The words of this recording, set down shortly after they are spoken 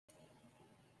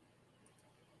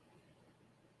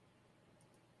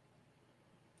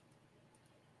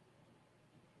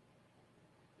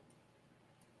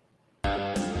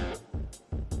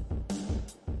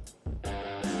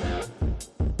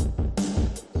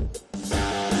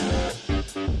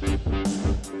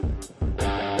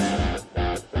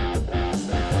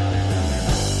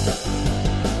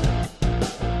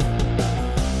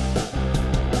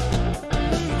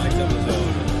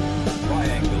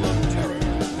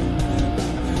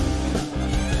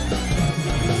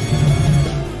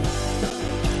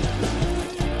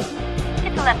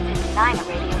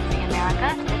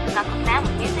America. This is Uncle Sam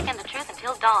with music and the truth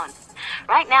until dawn.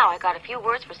 Right now, I got a few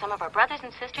words for some of our brothers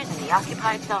and sisters in the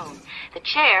occupied zone. The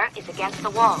chair is against the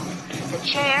wall. The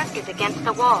chair is against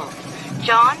the wall.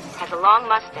 John has a long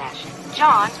mustache.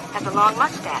 John has a long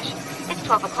mustache. It's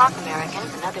 12 o'clock,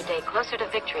 Americans, another day closer to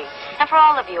victory. And for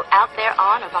all of you out there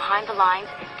on or behind the lines,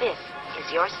 this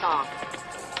is your song.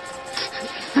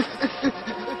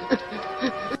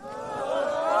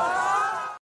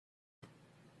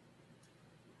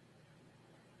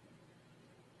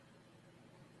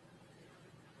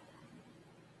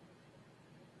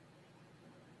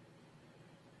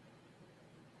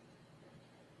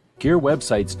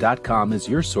 GearWebsites.com is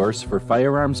your source for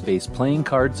firearms-based playing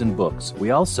cards and books. We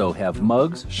also have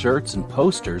mugs, shirts, and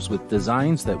posters with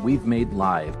designs that we've made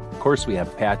live. Of course, we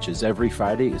have patches. Every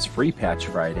Friday is Free Patch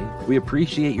Friday. We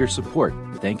appreciate your support.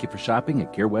 Thank you for shopping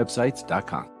at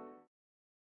GearWebsites.com.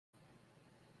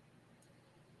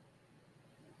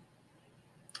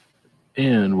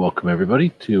 And welcome, everybody,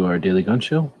 to our Daily Gun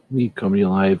Show. We come to you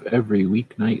live every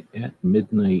weeknight at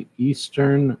midnight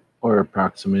Eastern, or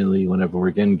approximately whenever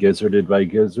we're getting gizzarded by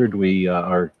Gizzard. We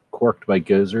are corked by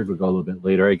Gizzard. We go a little bit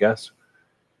later, I guess.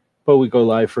 But we go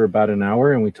live for about an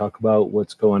hour, and we talk about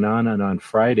what's going on. And on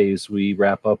Fridays, we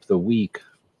wrap up the week.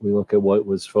 We look at what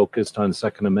was focused on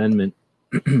Second Amendment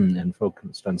and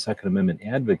focused on Second Amendment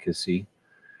advocacy.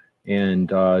 And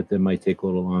that might take a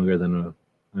little longer than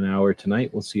an hour tonight.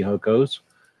 We'll see how it goes.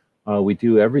 We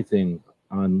do everything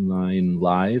online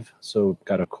live, so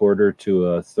got a quarter to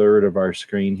a third of our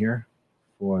screen here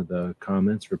for the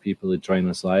comments for people that join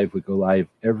us live. We go live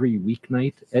every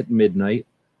weeknight at midnight,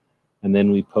 and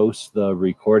then we post the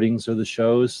recordings of the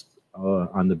shows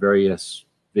on the various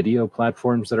video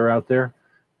platforms that are out there.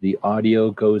 The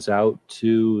audio goes out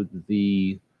to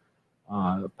the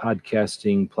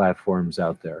podcasting platforms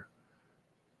out there.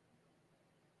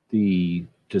 The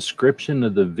description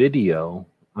of the video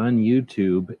on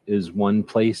YouTube is one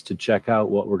place to check out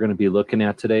what we're going to be looking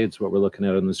at today. It's what we're looking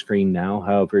at on the screen now.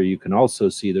 However, you can also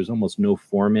see there's almost no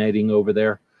formatting over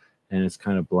there, and it's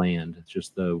kind of bland. It's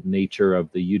just the nature of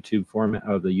the YouTube format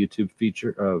of the YouTube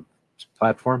feature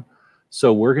platform.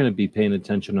 So we're going to be paying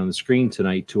attention on the screen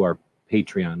tonight to our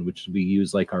Patreon, which we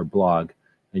use like our blog,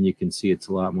 and you can see it's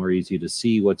a lot more easy to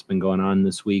see what's been going on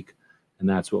this week, and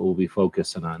that's what we'll be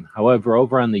focusing on. However,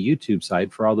 over on the YouTube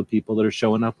side, for all the people that are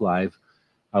showing up live,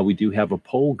 we do have a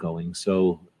poll going,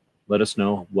 so let us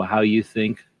know how you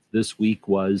think this week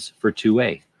was for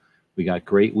 2A. We got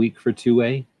great week for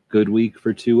 2A, good week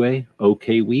for 2A,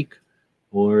 okay week,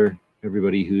 or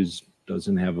everybody who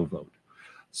doesn't have a vote.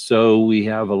 So we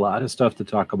have a lot of stuff to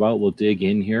talk about. We'll dig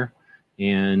in here.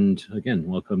 And again,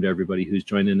 welcome to everybody who's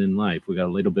joining in live. We got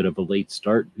a little bit of a late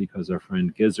start because our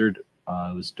friend Gizzard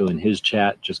was doing his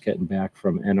chat, just getting back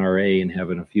from NRA and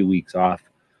having a few weeks off.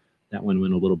 That one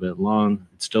went a little bit long.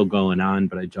 It's still going on,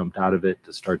 but I jumped out of it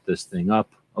to start this thing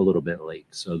up a little bit late.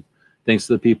 So thanks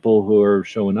to the people who are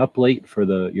showing up late for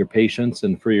your patience,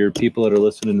 and for your people that are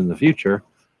listening in the future.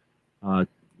 I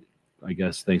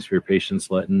guess thanks for your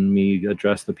patience letting me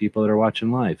address the people that are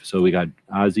watching live. So we got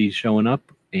Ozzy showing up,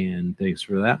 and thanks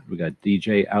for that. We got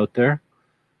DJ out there.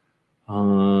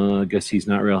 I guess he's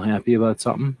not real happy about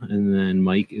something. And then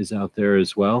Mike is out there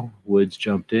as well. Woods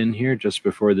jumped in here just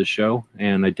before the show.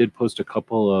 And I did post a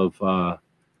couple of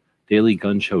Daily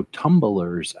Gun Show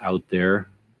tumblers out there.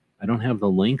 I don't have the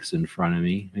links in front of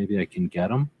me. Maybe I can get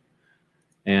them.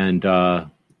 And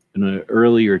in an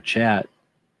earlier chat,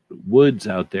 Woods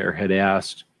out there had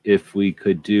asked if we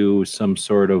could do some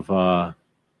sort of a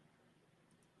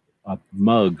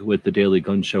mug with the Daily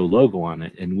Gun Show logo on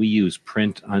it, and we use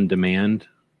print on demand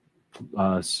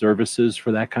services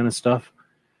for that kind of stuff.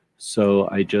 So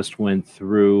I just went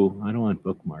through, I don't want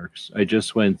bookmarks, I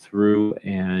just went through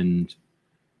and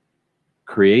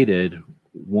created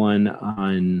one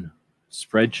on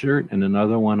Spreadshirt and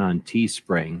another one on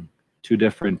Teespring, two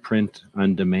different print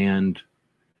on demand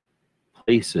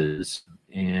places.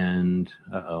 And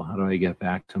how do I get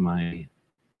back to my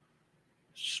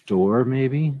store?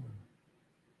 Maybe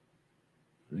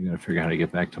I gotta figure out how to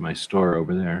get back to my store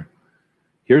over there.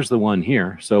 Here's the one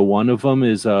here. So one of them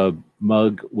is a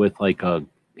mug with like a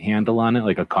handle on it,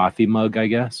 like a coffee mug, I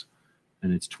guess,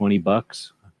 and it's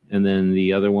 $20. And then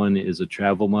the other one is a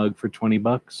travel mug for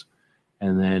 $20.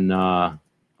 And then I'll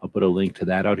put a link to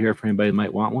that out here for anybody that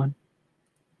might want one.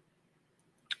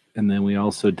 And then we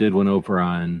also did one over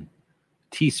on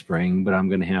Teespring, but I'm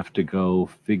going to have to go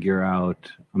figure out,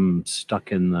 I'm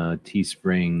stuck in the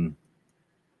Teespring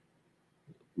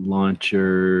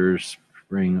launcher,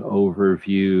 Spring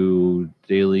overview,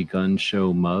 Daily Gun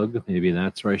Show mug. Maybe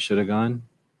that's where I should have gone.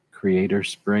 Creator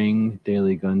Spring,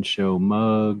 Daily Gun Show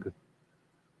mug.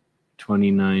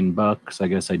 $29. I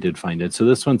guess I did find it. So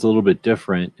this one's a little bit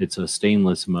different. It's a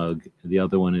stainless mug. The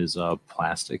other one is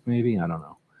plastic, maybe. I don't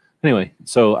know. Anyway,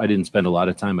 so I didn't spend a lot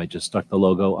of time. I just stuck the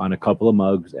logo on a couple of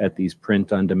mugs at these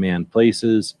print-on-demand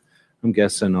places. I'm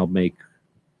guessing I'll make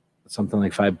something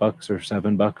like $5 or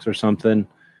 $7 or something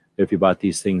if you bought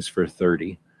these things for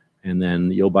 30. And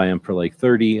then you'll buy them for like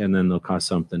 30, and then they'll cost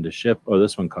something to ship. Oh,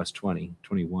 this one costs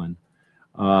 21.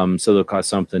 So they'll cost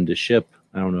something to ship.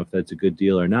 I don't know if that's a good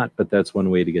deal or not, but that's one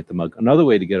way to get the mug. Another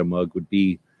way to get a mug would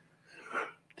be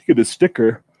to get a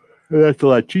sticker. That's a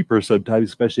lot cheaper sometimes,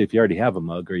 especially if you already have a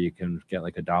mug, or you can get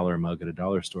like $1 mug at a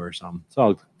dollar store or something.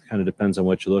 So it kind of depends on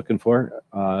what you're looking for.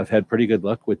 I've had pretty good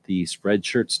luck with the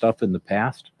Spreadshirt stuff in the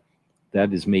past.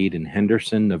 That is made in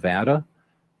Henderson, Nevada,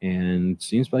 and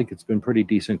seems like it's been pretty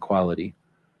decent quality.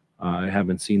 I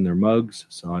haven't seen their mugs,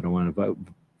 so I don't want to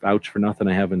vouch for nothing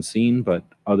I haven't seen, but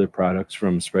other products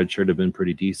from Spreadshirt have been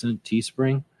pretty decent.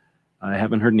 Teespring, I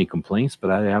haven't heard any complaints,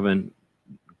 but I haven't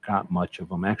got much of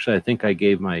them. Actually, I think I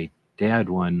gave my dad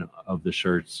one of the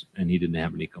shirts, and he didn't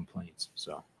have any complaints.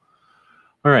 So,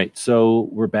 all right, so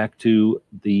we're back to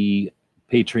the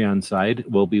Patreon side.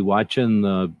 We'll be watching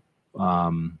the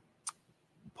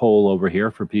poll over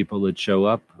here for people that show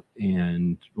up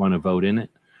and want to vote in it.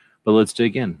 But let's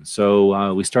dig in.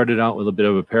 So we started out with a bit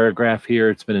of a paragraph here.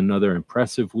 It's been another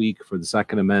impressive week for the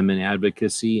Second Amendment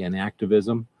advocacy and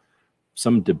activism.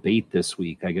 Some debate this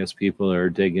week. I guess people are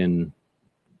defining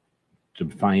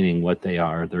what they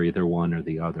are. They're either one or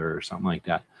the other or something like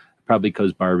that. Probably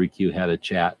because Barbecue had a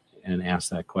chat and asked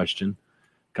that question.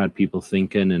 Got people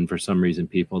thinking, and for some reason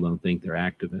people don't think they're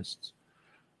activists.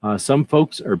 Some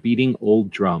folks are beating old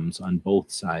drums on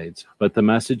both sides, but the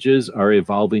messages are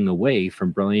evolving away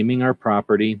from blaming our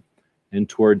property and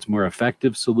towards more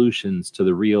effective solutions to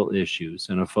the real issues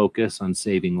and a focus on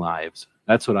saving lives.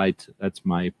 That's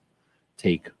my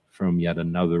take from yet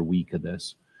another week of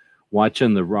this.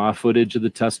 Watching the raw footage of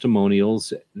the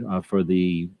testimonials for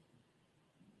the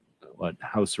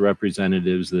House of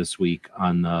Representatives this week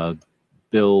on the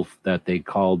bill that they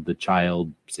called the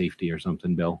child safety or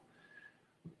something bill,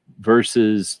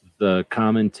 versus the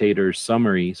commentators'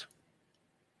 summaries.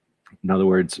 In other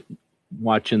words,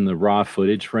 watching the raw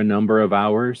footage for a number of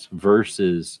hours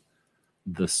versus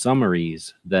the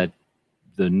summaries that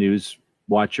the news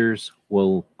watchers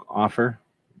will offer,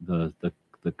 the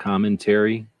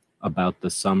commentary about the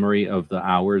summary of the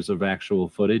hours of actual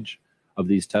footage of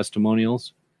these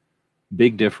testimonials.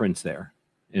 Big difference there,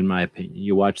 in my opinion.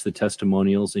 You watch the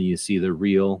testimonials and you see the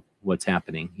real what's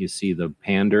happening. You see the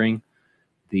pandering,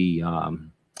 the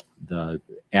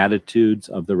attitudes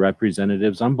of the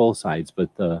representatives on both sides,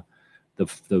 but the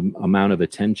amount of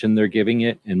attention they're giving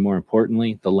it, and more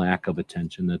importantly, the lack of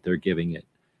attention that they're giving it.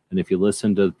 And if you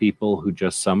listen to the people who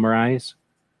just summarize,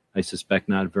 I suspect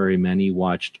not very many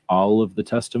watched all of the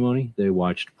testimony. They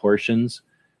watched portions,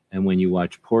 and when you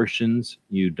watch portions,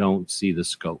 you don't see the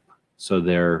scope. So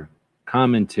their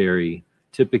commentary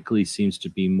typically seems to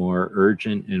be more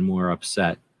urgent and more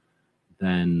upset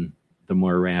than the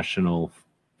more rational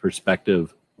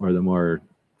perspective, or the more,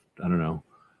 I don't know,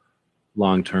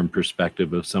 long-term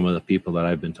perspective of some of the people that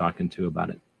I've been talking to about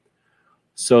it.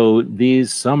 So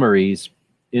these summaries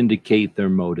indicate their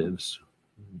motives,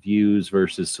 views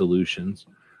versus solutions.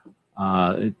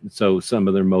 So some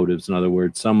of their motives, in other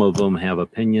words, some of them have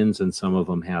opinions and some of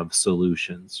them have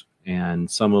solutions. And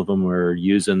some of them are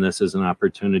using this as an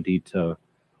opportunity to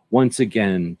once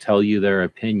again tell you their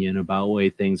opinion about the way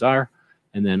things are.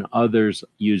 And then others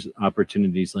use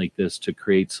opportunities like this to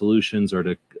create solutions,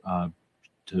 or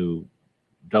to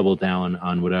double down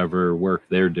on whatever work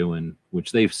they're doing,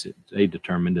 which they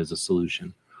determined as a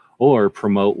solution, or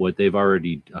promote what they've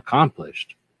already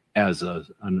accomplished as a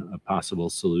possible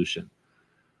solution.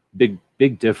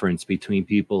 Big difference between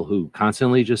people who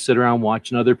constantly just sit around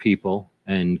watching other people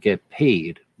and get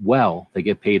paid well. They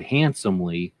get paid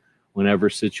handsomely whenever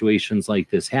situations like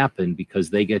this happen, because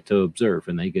they get to observe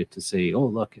and they get to say, oh,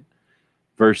 look,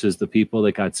 versus the people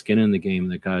that got skin in the game,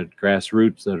 that got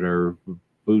grassroots, that are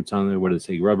boots on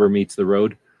the, rubber meets the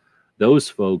road. Those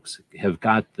folks have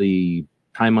got the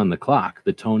time on the clock,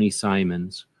 the Tony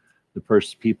Simons, the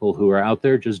people who are out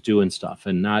there just doing stuff,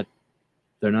 and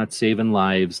they're not saving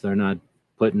lives. They're not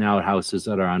putting out houses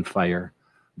that are on fire.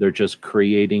 They're just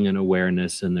creating an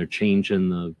awareness, and they're changing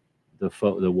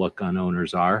the what gun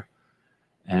owners are.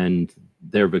 And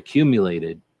they've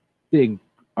accumulated big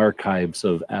archives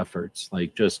of efforts,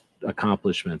 like just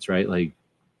accomplishments, right? Like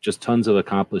just tons of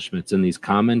accomplishments. And these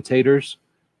commentators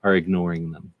are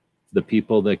ignoring them. The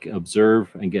people that observe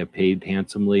and get paid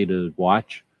handsomely to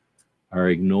watch are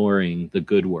ignoring the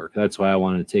good work. That's why I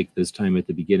want to take this time at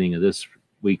the beginning of this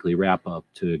weekly wrap up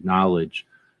to acknowledge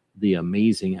the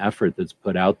amazing effort that's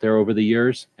put out there over the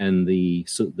years and the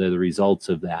results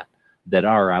of that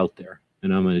are out there.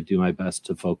 And I'm going to do my best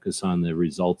to focus on the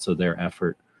results of their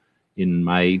effort in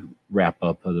my wrap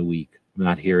up of the week. I'm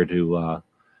not here to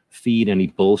feed any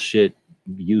bullshit,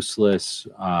 useless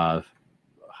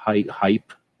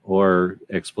hype or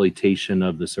exploitation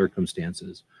of the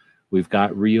circumstances. We've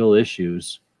got real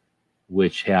issues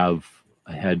which have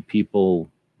had people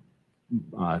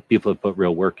have put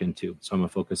real work into. So I'm going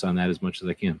to focus on that as much as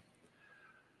I can.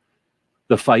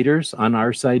 The fighters on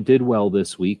our side did well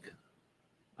this week.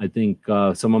 I think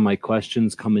some of my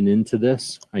questions coming into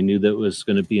this, I knew that was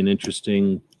going to be an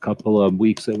interesting couple of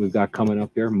weeks that we've got coming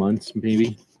up here, months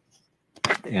maybe.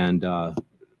 And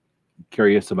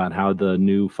curious about how the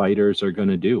new fighters are going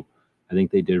to do. I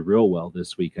think they did real well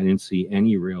this week. I didn't see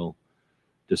any real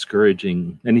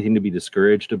anything to be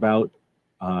discouraged about.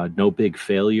 No big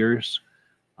failures,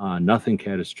 nothing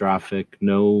catastrophic,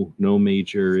 no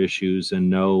major issues, and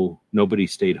nobody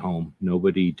stayed home.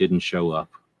 Nobody didn't show up.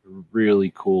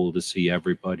 Really cool to see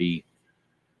everybody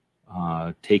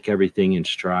take everything in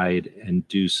stride and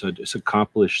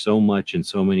accomplish so much in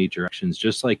so many directions,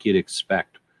 just like you'd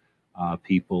expect.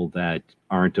 People that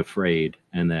aren't afraid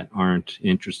and that aren't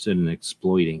interested in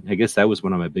exploiting. I guess that was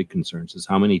one of my big concerns, is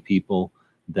how many people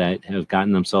that have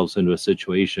gotten themselves into a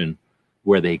situation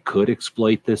where they could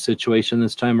exploit this situation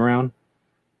this time around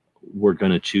were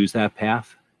going to choose that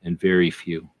path, and very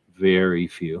few.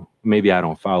 Maybe I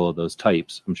don't follow those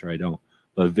types. I'm sure I don't.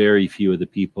 But very few of the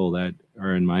people that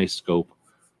are in my scope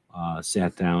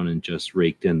sat down and just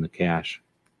raked in the cash.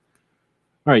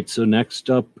 All right, so next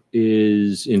up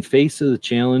is, in face of the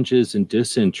challenges and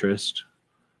disinterest,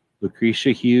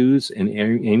 Lucretia Hughes and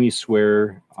Amy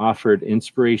Swearer offered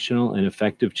inspirational and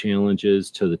effective challenges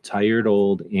to the tired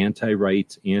old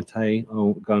anti-rights,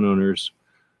 anti-gun owners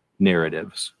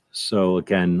narratives. So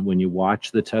again, when you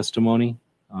watch the testimony,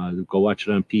 go watch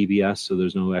it on PBS, so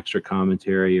there's no extra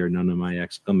commentary or none of my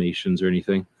exclamations or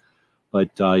anything.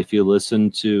 But if you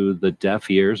listen to the deaf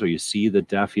ears, or you see the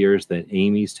deaf ears that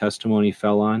Amy's testimony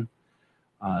fell on,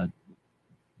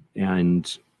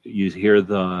 and you hear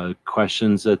the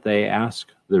questions that they ask,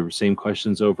 the same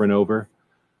questions over and over,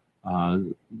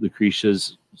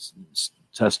 Lucretia's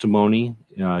testimony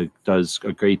does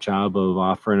a great job of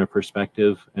offering a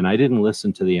perspective. And I didn't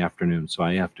listen to the afternoon, so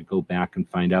I have to go back and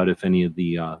find out if any of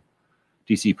the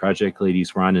DC Project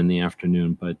ladies were on in the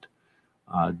afternoon. But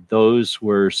those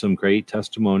were some great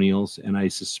testimonials, and I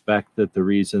suspect that the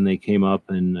reason they came up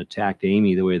and attacked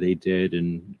Amy the way they did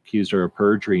and accused her of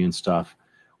perjury and stuff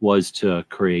was to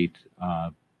create,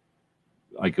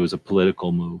 like it was a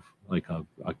political move, like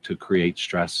to create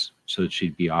stress so that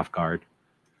she'd be off guard.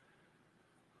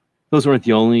 Those weren't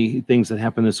the only things that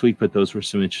happened this week, but those were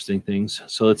some interesting things.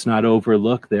 So let's not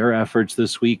overlook their efforts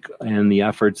this week and the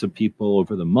efforts of people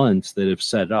over the months that have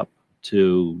set up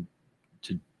to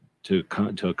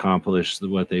accomplish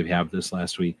what they have this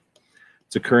last week.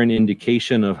 It's a current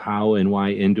indication of how and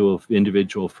why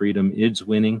individual freedom is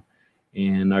winning,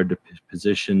 and our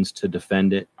positions to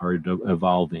defend it are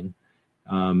evolving.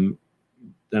 Then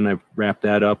I wrap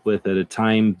that up with, at a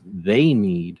time they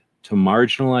need to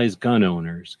marginalize gun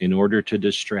owners in order to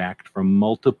distract from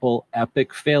multiple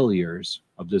epic failures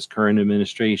of this current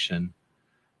administration,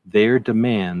 their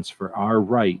demands for our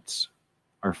rights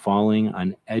are falling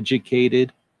on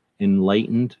educated,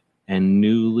 enlightened, and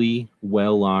newly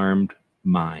well-armed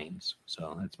minds.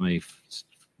 So that's my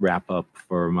wrap up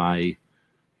for my, you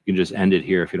can just end it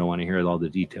here if you don't want to hear all the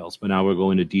details. But now we're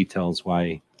going to details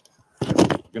why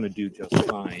we're going to do just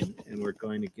fine. And we're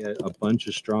going to get a bunch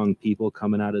of strong people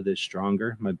coming out of this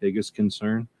stronger. My biggest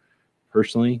concern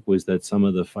personally was that some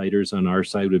of the fighters on our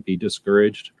side would be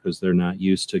discouraged because they're not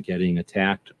used to getting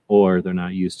attacked, or they're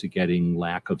not used to getting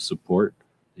lack of support.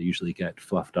 They usually get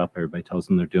fluffed up. Everybody tells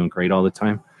them they're doing great all the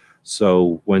time.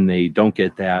 So when they don't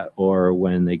get that, or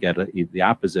when they get the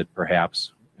opposite,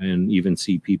 perhaps, and even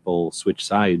see people switch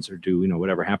sides or do,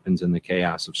 whatever happens in the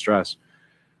chaos of stress,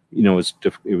 it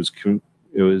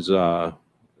was an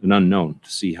unknown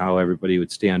to see how everybody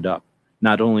would stand up.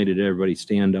 Not only did everybody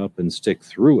stand up and stick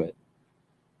through it,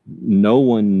 no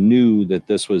one knew that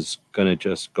this was going to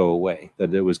just go away,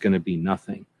 that it was going to be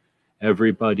nothing.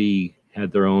 Everybody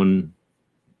had their own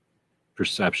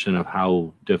perception of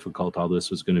how difficult all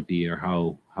this was going to be, or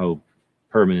how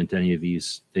permanent any of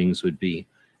these things would be.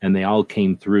 And they all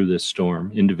came through this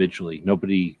storm individually.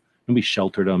 Nobody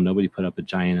sheltered them. Nobody put up a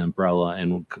giant umbrella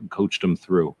and coached them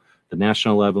through. The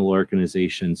national level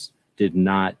organizations did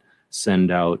not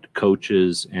send out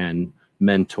coaches and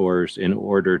mentors in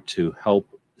order to help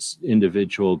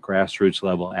individual grassroots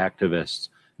level activists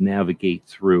navigate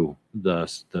through the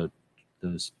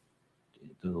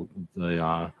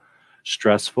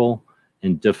stressful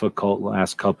and difficult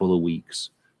last couple of weeks.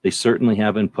 They certainly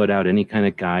haven't put out any kind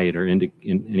of guide or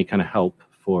any kind of help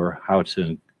for how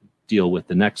to deal with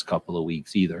the next couple of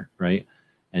weeks either, right?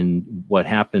 And what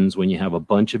happens when you have a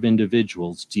bunch of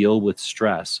individuals deal with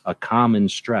stress, a common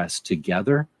stress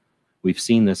together, we've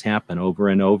seen this happen over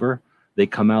and over. They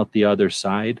come out the other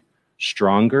side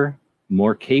stronger,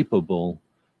 more capable,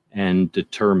 and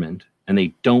determined. And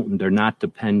they're not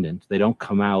dependent. They don't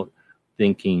come out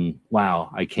thinking,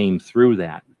 wow, I came through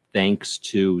that thanks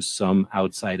to some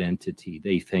outside entity.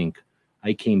 They think,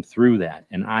 I came through that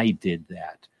and I did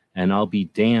that. And I'll be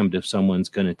damned if someone's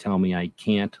going to tell me I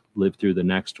can't live through the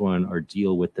next one or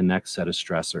deal with the next set of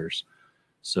stressors.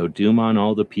 So doom on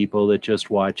all the people that just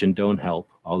watch and don't help.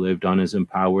 All they've done is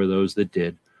empower those that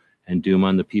did. And doom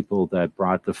on the people that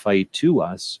brought the fight to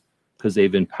us, because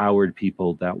they've empowered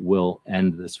people that will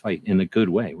end this fight in a good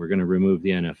way. We're going to remove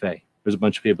the NFA. There's a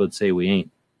bunch of people that say we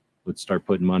ain't. Let's start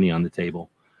putting money on the table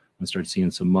and start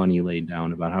seeing some money laid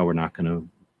down about how we're not going to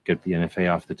get the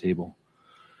NFA off the table.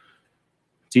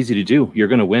 It's easy to do. You're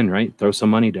going to win, right? Throw some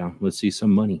money down. Let's see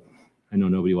some money. I know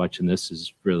nobody watching this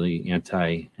is really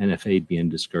anti-NFA being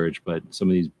discouraged, but some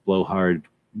of these blowhard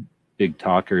big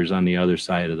talkers on the other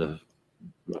side of the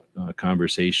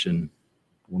conversation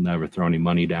will never throw any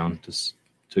money down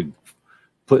to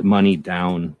put money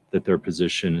down that their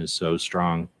position is so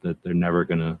strong that they're never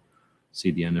going to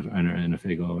see the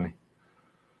NFA go away.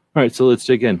 All right, so let's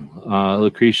dig in.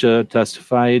 Lucretia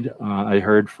testified. I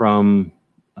heard from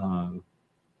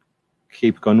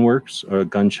Cape Gunworks, or a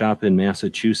gun shop in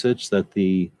Massachusetts, that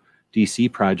the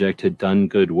DC project had done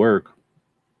good work.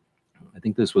 I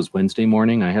think this was Wednesday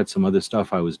morning. I had some other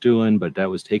stuff I was doing, but that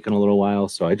was taking a little while,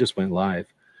 so I just went live.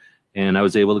 And I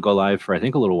was able to go live for, I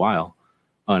think, a little while,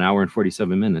 an hour and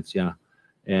 47 minutes, yeah,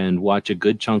 and watch a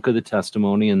good chunk of the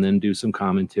testimony and then do some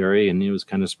commentary. And it was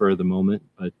kind of spur of the moment.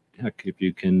 But heck, if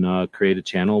you can create a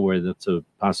channel where that's a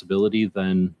possibility,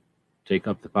 then take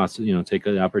up the take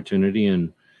the opportunity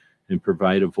and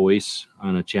provide a voice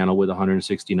on a channel with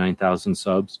 169,000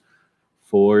 subs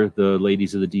for the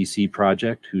ladies of the DC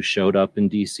project who showed up in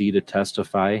DC to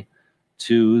testify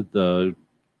to the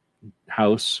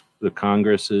House, the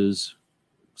Congress's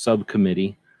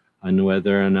subcommittee on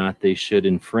whether or not they should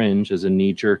infringe as a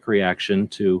knee-jerk reaction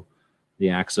to the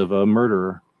acts of a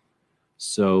murderer.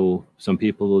 So some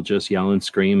people will just yell and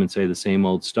scream and say the same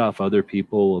old stuff. Other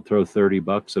people will throw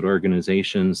 $30 at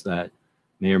organizations that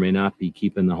may or may not be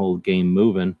keeping the whole game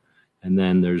moving. And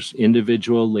then there's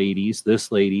individual ladies.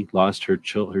 This lady lost her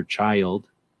child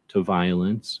to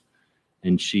violence,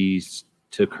 and she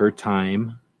took her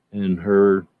time and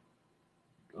her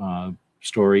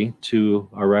story to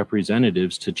our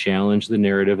representatives to challenge the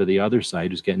narrative of the other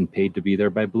side who's getting paid to be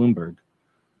there by Bloomberg.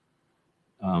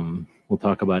 We'll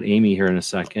talk about Amy here in a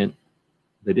second.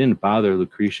 They didn't bother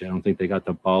Lucretia. I don't think they got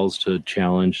the balls to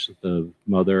challenge the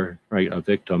mother, right, a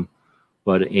victim.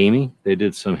 But Amy, they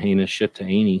did some heinous shit to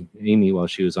Amy while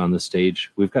she was on the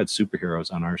stage. We've got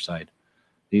superheroes on our side.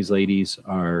 These ladies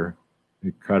are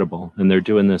incredible, and they're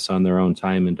doing this on their own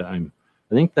time and dime.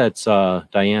 I think that's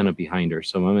Diana behind her,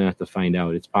 so I'm going to have to find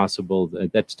out. It's possible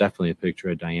that's definitely a picture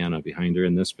of Diana behind her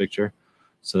in this picture.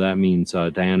 So that means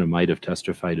Diana might have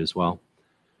testified as well.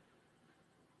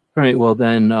 All right, well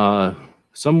then,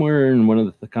 somewhere in one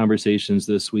of the conversations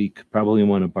this week, probably in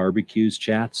one of Barbecue's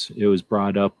chats, it was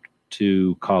brought up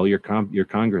to call your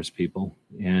Congress people.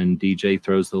 And DJ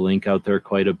throws the link out there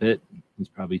quite a bit. He's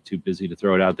probably too busy to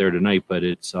throw it out there tonight, but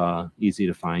it's easy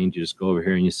to find. You just go over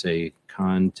here and you say,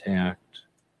 contact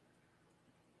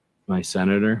my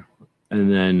senator.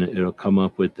 And then it'll come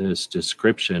up with this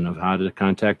description of how to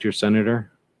contact your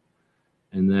senator.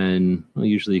 And then, well,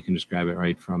 usually you can just grab it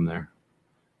right from there.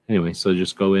 Anyway, so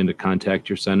just go in to contact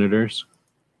your senators.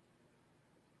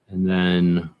 And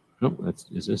then, oh,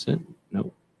 is this it?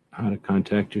 Nope. How to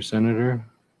contact your senator?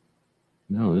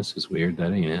 No, this is weird.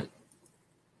 That ain't it.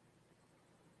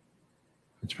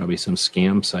 It's probably some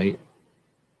scam site.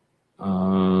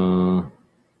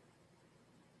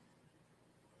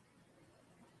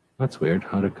 That's weird.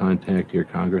 How to contact your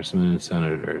congressmen and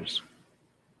senators.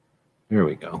 There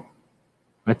we go.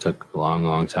 That took a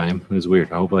long time. It was weird.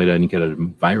 Hopefully I didn't get a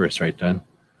virus right then.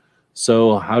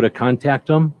 So how to contact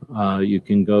them? You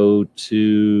can go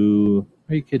to,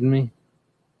 are you kidding me?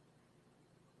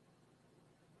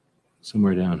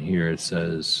 Somewhere down here it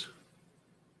says,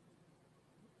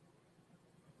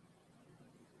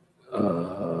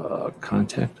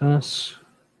 contact us.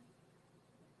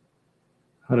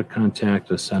 How to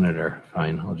contact a senator.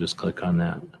 Fine, I'll just click on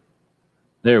that.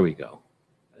 There we go.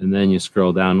 And then you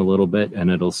scroll down a little bit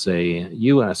and it'll say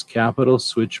U.S. Capitol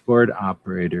Switchboard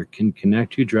Operator can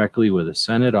connect you directly with a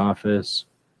Senate office.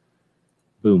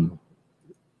 Boom.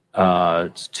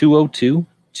 It's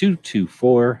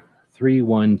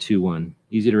 202-224-3121.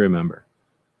 Easy to remember.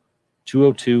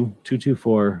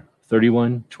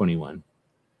 202-224-3121.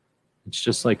 It's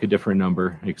just like a different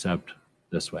number, except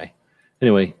this way.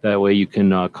 Anyway, that way you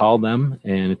can call them,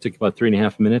 and it took about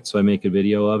 3.5 minutes, so I make a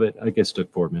video of it. I guess it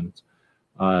took 4 minutes.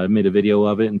 I made a video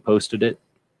of it and posted it.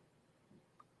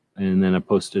 And then I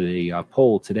posted a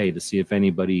poll today to see if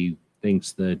anybody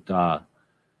thinks that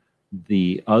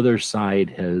the other side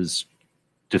has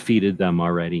defeated them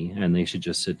already and they should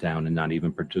just sit down and not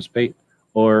even participate,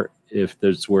 or if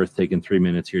it's worth taking 3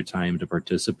 minutes of your time to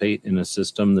participate in a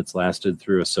system that's lasted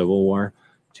through a civil war,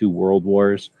 2 world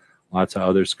wars, lots of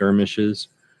other skirmishes,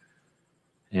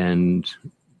 and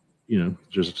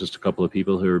there's just a couple of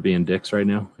people who are being dicks right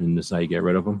now, and this is how you get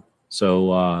rid of them.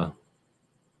 So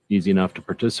easy enough to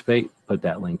participate. Put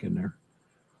that link in there.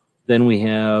 Then we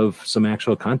have some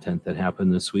actual content that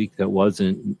happened this week that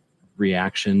wasn't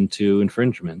reaction to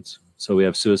infringements. So we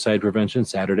have Suicide Prevention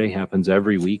Saturday, happens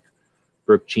every week.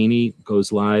 Brooke Cheney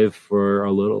goes live for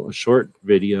a short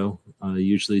video,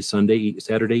 usually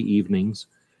Saturday evenings,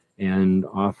 and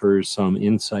offers some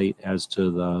insight as to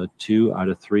the 2 out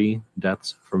of 3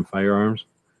 deaths from firearms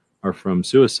or from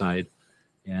suicide,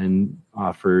 and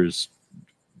offers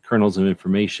kernels of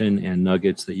information and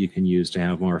nuggets that you can use to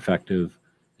have more effective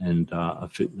and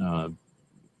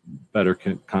better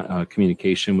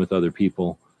communication with other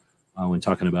people when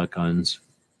talking about guns,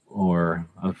 or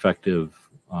effective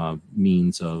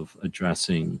means of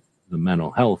addressing the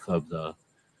mental health of the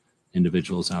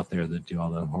individuals out there that do all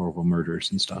the horrible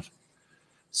murders and stuff.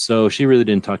 So she really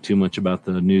didn't talk too much about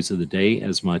the news of the day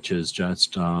as much as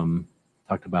just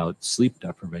talked about sleep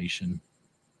deprivation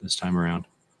this time around.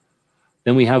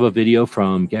 Then we have a video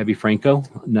from Gabby Franco,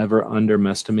 Never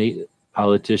Underestimate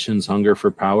Politicians' Hunger for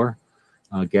Power.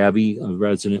 Gabby, a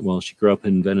resident, she grew up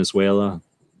in Venezuela,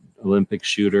 Olympic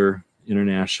shooter,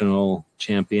 international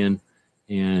champion,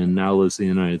 and now lives in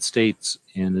the United States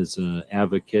and is an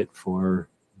advocate for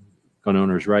gun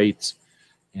owners' rights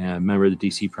and a member of the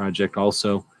DC Project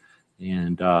also.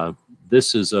 And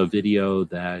this is a video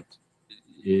that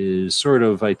is sort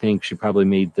of, I think she probably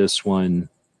made this one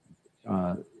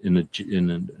in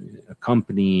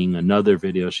accompanying another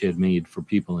video she had made for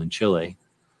people in Chile.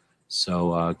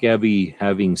 So Gabby,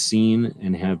 having seen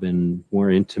and having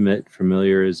more intimate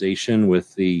familiarization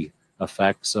with the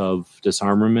effects of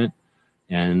disarmament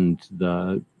and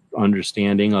the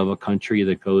understanding of a country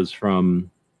that goes from,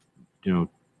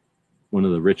 one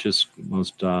of the richest,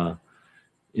 most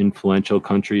influential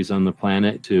countries on the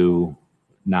planet to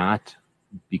not,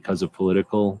 because of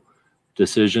political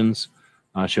decisions,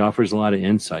 she offers a lot of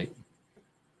insight.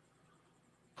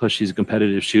 Plus, she's a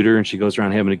competitive shooter and she goes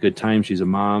around having a good time. She's a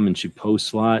mom and she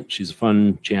posts a lot. She's a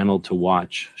fun channel to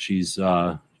watch. She's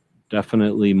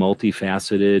definitely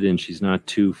multifaceted and she's not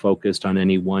too focused on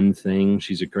any one thing.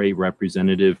 She's a great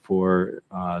representative for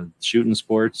shooting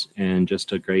sports and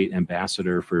just a great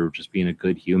ambassador for just being a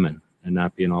good human and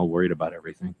not being all worried about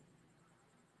everything.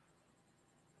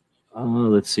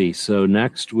 Let's see. So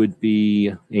next would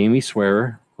be Amy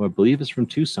Swearer, who I believe is from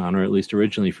Tucson, or at least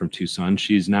originally from Tucson.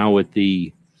 She's now with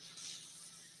the,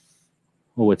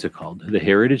 what's it called? The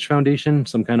Heritage Foundation,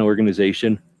 some kind of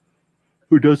organization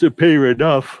who doesn't pay her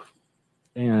enough.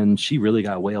 And she really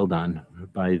got wailed on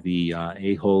by the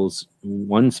a-holes,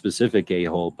 one specific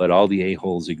a-hole, but all the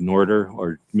a-holes ignored her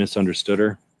or misunderstood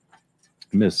her,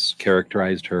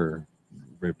 mischaracterized her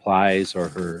replies or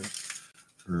her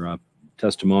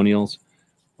testimonials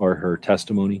or her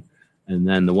testimony. And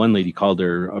then the one lady called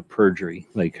her a perjury,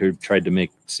 like her tried to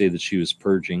say that she was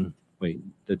purging. What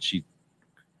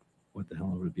the hell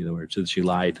would be the word? So that she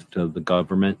lied to the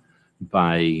government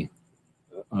by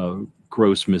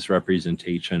gross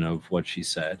misrepresentation of what she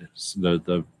said. So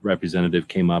the representative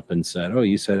came up and said, "Oh,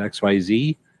 you said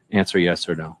XYZ? Answer yes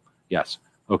or no." Yes.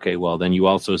 Okay, well, then you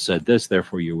also said this,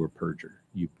 therefore you were perjure.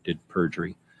 You did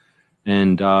perjury.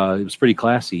 And it was pretty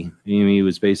classy. Amy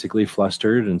was basically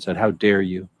flustered and said, "How dare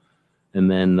you?" And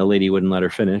then the lady wouldn't let her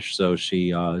finish, so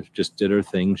she just did her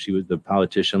thing. The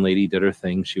politician lady did her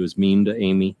thing. She was mean to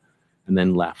Amy and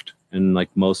then left. And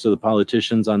like most of the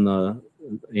politicians on the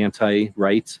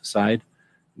anti-rights side,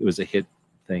 it was a hit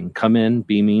thing. Come in,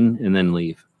 be mean, and then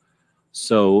leave.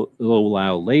 So a little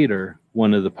while later,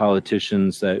 one of the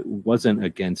politicians that wasn't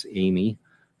against Amy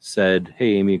said,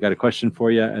 "Hey, Amy, I got a question for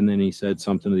you." And then he said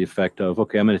something to the effect of,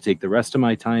 "Okay, I'm going to take the rest of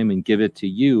my time and give it to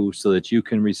you so that you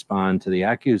can respond to the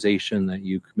accusation that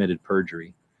you committed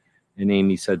perjury." And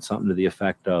Amy said something to the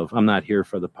effect of, "I'm not here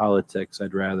for the politics.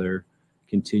 I'd rather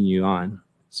continue on."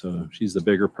 So she's the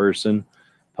bigger person.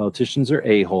 Politicians are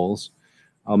a-holes.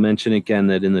 I'll mention again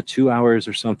that in the 2 hours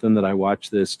or something that I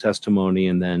watched this testimony,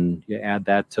 and then you add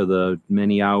that to the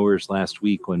many hours last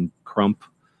week when Crump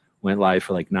went live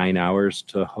for like 9 hours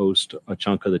to host a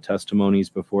chunk of the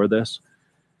testimonies before this.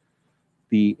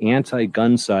 The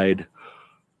anti-gun side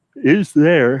is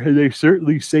there, and they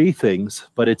certainly say things,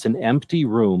 but it's an empty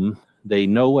room. They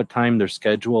know what time they're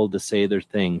scheduled to say their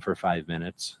thing for 5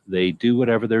 minutes. They do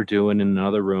whatever they're doing in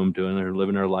another room,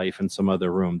 living their life in some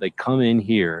other room. They come in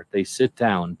here, they sit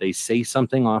down, they say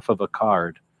something off of a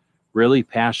card really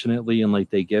passionately and like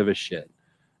they give a shit.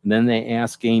 And then they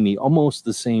ask Amy almost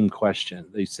the same question.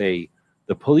 They say,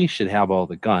 the police should have all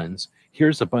the guns.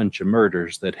 Here's a bunch of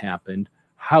murders that happened.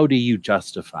 How do you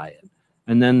justify it?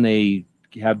 And then they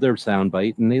have their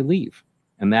soundbite and they leave.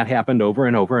 And that happened over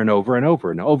and over and over and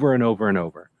over and over and over and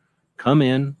over. Come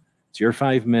in. It's your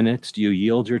 5 minutes. Do you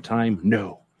yield your time?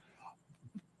 No.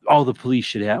 Only the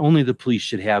police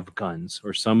should have guns,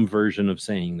 or some version of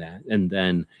saying that. And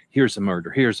then here's a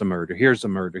murder, here's a murder, here's a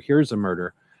murder, here's a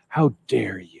murder. How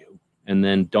dare you? And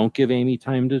then don't give Amy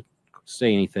time to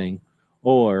say anything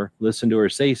or listen to her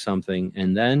say something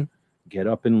and then get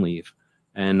up and leave.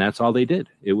 And that's all they did.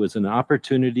 It was an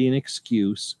opportunity, an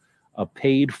excuse, a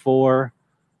paid for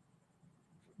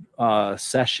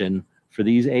session for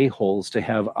these a-holes to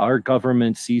have our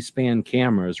government C-SPAN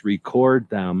cameras record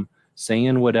them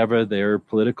saying whatever their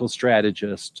political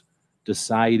strategist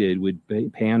decided would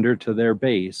pander to their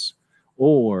base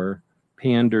or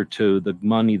pander to the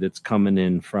money that's coming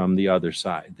in from the other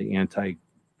side, the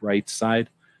anti-rights side.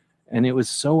 And it was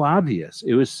so obvious.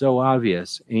 It was so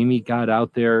obvious. Amy got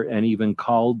out there and even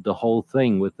called the whole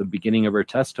thing with the beginning of her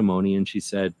testimony. And she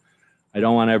said, I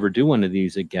don't want to ever do one of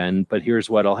these again, but here's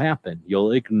what'll happen.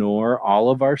 You'll ignore all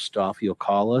of our stuff. You'll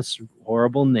call us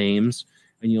horrible names,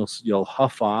 and you'll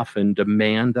huff off and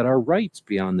demand that our rights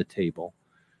be on the table.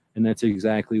 And that's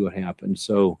exactly what happened.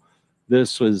 So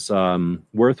this was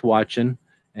worth watching.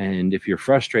 And if you're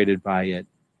frustrated by it,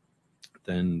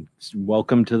 then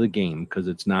welcome to the game, because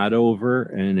it's not over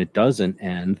and it doesn't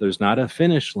end. There's not a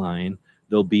finish line.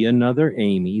 There'll be another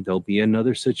Amy. There'll be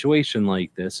another situation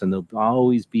like this. And there'll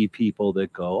always be people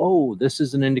that go, oh, this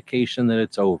is an indication that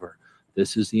it's over.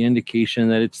 This is the indication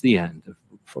that it's the end.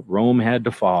 If Rome had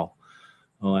to fall.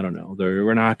 Oh, I don't know.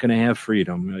 We're not going to have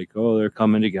freedom. Like, oh, they're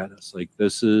coming to get us. Like,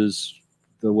 this is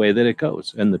the way that it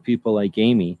goes. And the people like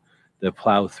Amy that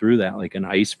plow through that like an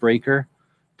icebreaker,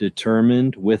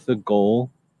 determined with a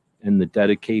goal and the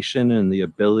dedication and the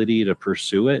ability to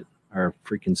pursue it, are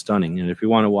freaking stunning. And if you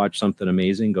want to watch something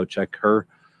amazing, go check her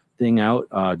thing out.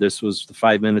 This was the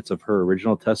 5 minutes of her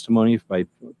original testimony by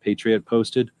Patriot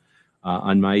posted.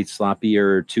 On my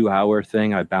sloppier 2 hour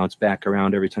thing, I bounce back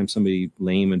around every time somebody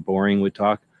lame and boring would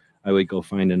talk. I would go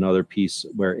find another piece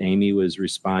where Amy was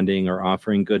responding or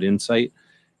offering good insight.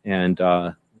 And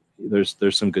there's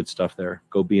some good stuff there.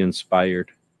 Go be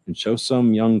inspired and show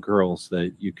some young girls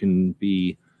that you can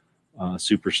be a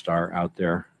superstar out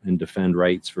there and defend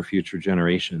rights for future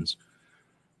generations.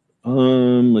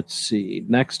 Let's see.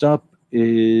 Next up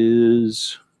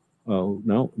is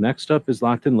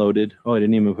Locked and Loaded. Oh, I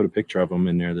didn't even put a picture of them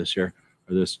in there this year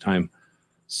or this time.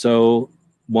 So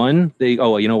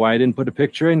you know why I didn't put a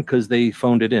picture in? Because they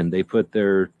phoned it in. They put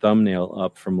their thumbnail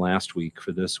up from last week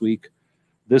for this week.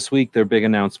 This week, their big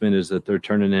announcement is that they're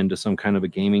turning into some kind of a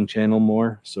gaming channel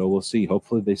more. So we'll see.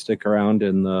 Hopefully they stick around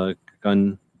in the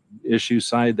gun issue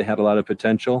side. They had a lot of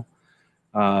potential.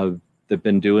 They've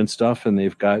been doing stuff and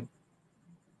they've got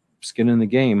skin in the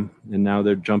game. And now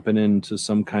they're jumping into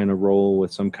some kind of role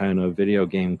with some kind of video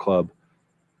game club.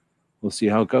 We'll see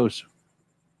how it goes.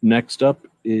 Next up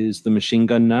is the Machine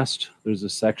Gun Nest. There's a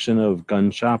section of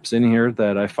gun shops in here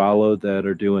that I follow that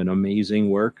are doing amazing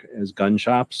work as gun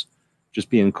shops. Just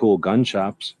being cool gun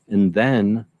shops. And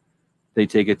then they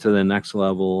take it to the next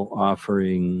level,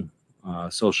 offering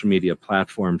social media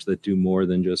platforms that do more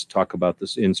than just talk about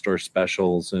this in-store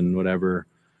specials and whatever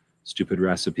stupid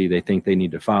recipe they think they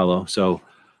need to follow. So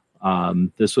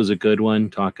this was a good one,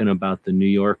 talking about the New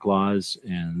York laws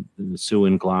and the Sue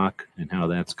and Glock and how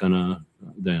that's gonna,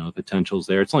 the potentials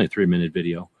there. It's only a 3-minute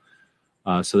video,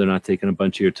 so they're not taking a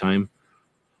bunch of your time.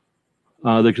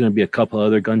 There's going to be a couple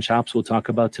other gun shops we'll talk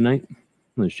about tonight.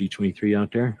 There's G23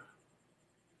 out there.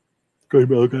 Great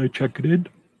bell guy, check it in.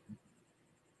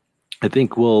 I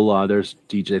think there's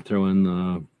DJ throwing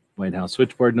the White House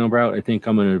switchboard number out. I think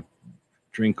I'm going to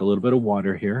drink a little bit of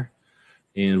water here,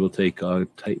 and we'll take a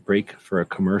tight break for a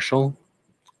commercial.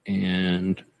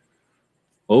 And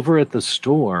over at the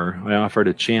store, I offered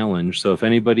a challenge. So if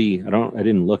anybody, I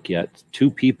didn't look yet,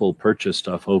 2 people purchased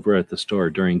stuff over at the store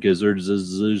during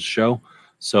Gizzard's show.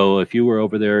 So if you were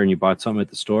over there and you bought something at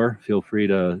the store, feel free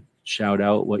to shout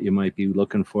out what you might be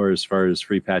looking for as far as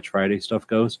Free Patch Friday stuff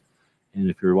goes. And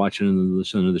if you're watching and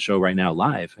listening to the show right now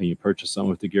live and you purchase something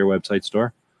with the Gear website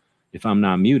store, if I'm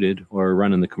not muted or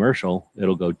running the commercial,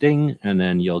 it'll go ding, and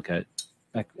then you'll get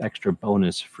extra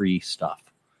bonus free stuff.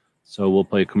 So we'll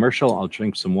play a commercial. I'll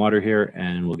drink some water here,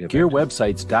 and we'll get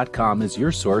GearWebsites.com is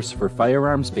your source for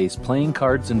firearms-based playing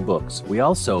cards and books. We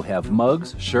also have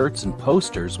mugs, shirts, and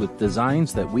posters with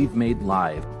designs that we've made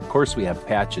live. Of course, we have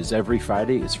patches. Every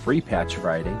Friday is Free Patch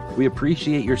Friday. We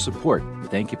appreciate your support.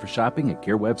 Thank you for shopping at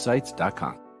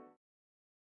GearWebsites.com.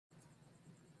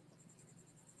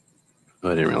 I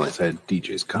didn't realize I had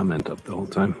DJ's comment up the whole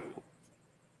time.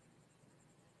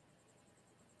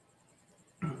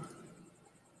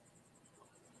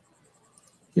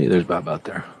 Hey, there's Bob out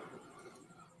there.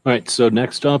 All right, so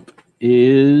next up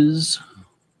is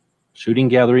Shooting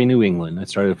Gallery New England. I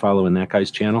started following that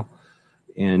guy's channel,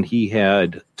 and he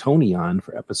had Tony on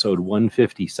for episode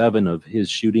 157 of his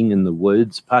Shooting in the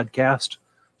Woods podcast.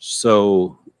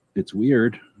 So it's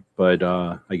weird, but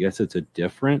I guess it's a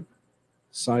different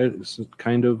side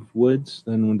kind of woods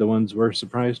than the ones we're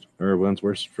surprised or ones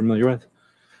we're familiar with.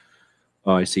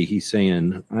 Oh, I see. He's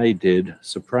saying, I did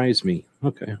surprise me.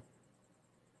 Okay.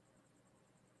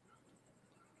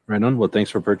 Right on. Well, thanks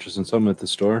for purchasing something at the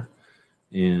store,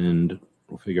 and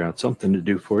we'll figure out something to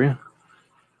do for you.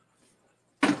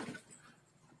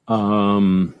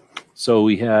 So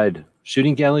we had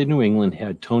Shooting Gallery New England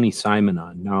had Tony Simon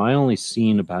on. Now, I only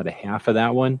seen about a half of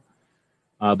that one.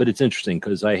 But it's interesting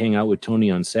because I hang out with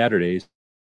Tony on Saturdays.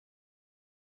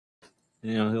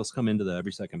 You know, he'll come into the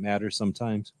Every Second Matters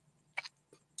sometimes.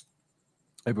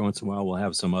 Every once in a while, we'll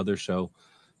have some other show.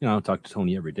 You know, I don't talk to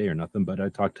Tony every day or nothing, but I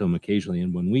talk to him occasionally.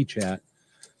 And when we chat,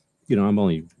 you know, I'm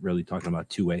only really talking about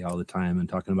 2A all the time and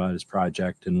talking about his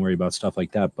project and worry about stuff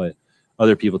like that. But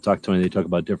other people talk to Tony, they talk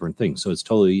about different things. So it's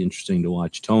totally interesting to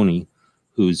watch Tony,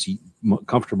 who's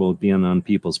comfortable being on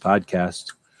people's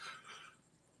podcasts,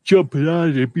 jumping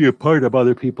on and be a part of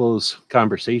other people's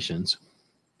conversations,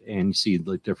 and you see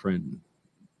the different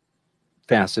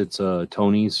facets of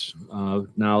Tony's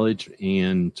knowledge,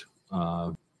 and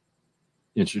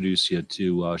introduce you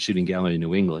to Shooting Gallery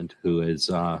New England, who is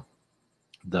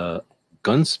the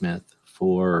gunsmith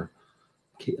for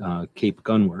Cape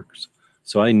Gunworks.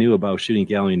 So I knew about Shooting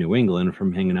Gallery New England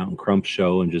from hanging out in Crump's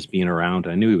show and just being around.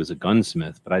 I knew he was a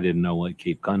gunsmith, but I didn't know what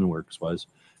Cape Gunworks was.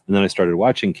 And then I started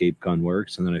watching Cape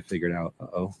Gunworks, and then I figured out,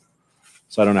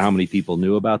 So I don't know how many people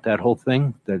knew about that whole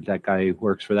thing, that guy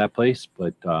works for that place.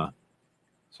 But so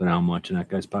now I'm watching that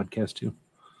guy's podcast too.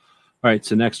 All right,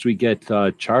 so next we get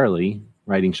Charlie.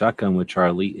 Riding Shotgun with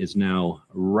Charlie is now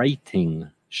Writing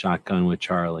Shotgun with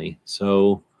Charlie.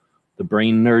 So the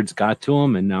brain nerds got to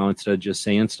him, and now instead of just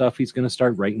saying stuff, he's going to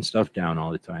start writing stuff down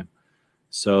all the time.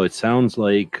 So it sounds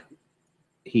like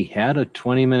he had a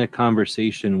 20-minute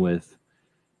conversation with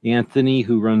Anthony,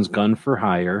 who runs Gun for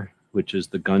Hire, which is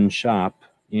the gun shop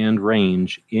and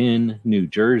range in New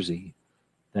Jersey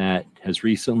that has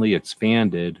recently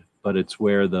expanded, but it's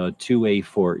where the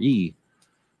 2A4E,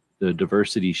 the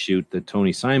diversity shoot that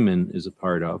Tony Simon is a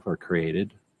part of or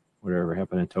created, whatever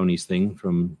happened to Tony's thing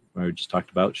from what I just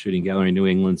talked about, Shooting Gallery New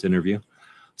England's interview.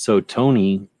 So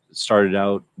Tony started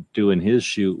out doing his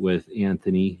shoot with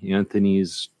Anthony.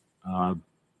 Anthony's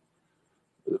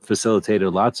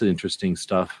facilitated lots of interesting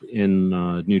stuff in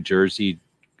New Jersey,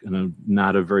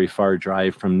 not a very far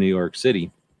drive from New York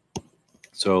City.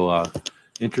 So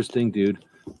interesting dude.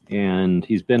 And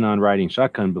he's been on Riding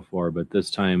Shotgun before, but this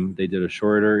time they did a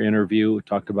shorter interview,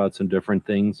 talked about some different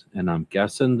things. And I'm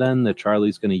guessing then that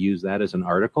Charlie's going to use that as an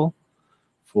article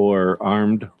for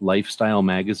Armed Lifestyle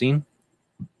magazine.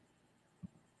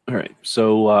 All right.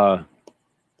 So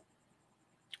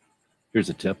here's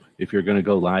a tip. If you're going to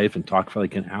go live and talk for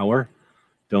like an hour,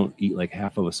 don't eat like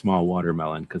half of a small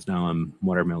watermelon, because now I'm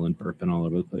watermelon burping all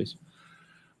over the place.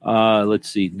 Let's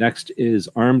see. Next is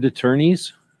Armed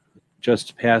Attorneys.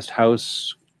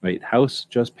 House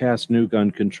just passed new gun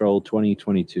control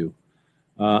 2022.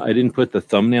 I didn't put the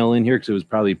thumbnail in here because it was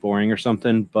probably boring or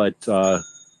something, but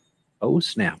oh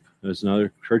snap, there's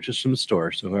another purchase from the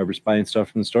store. So whoever's buying stuff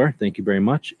from the store, thank you very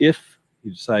much. If you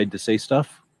decide to say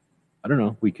stuff, I don't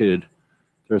know, we could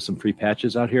throw some free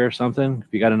patches out here or something.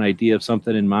 If you got an idea of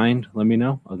something in mind, let me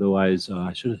know. Otherwise,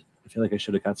 I feel like I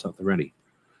should have got something ready.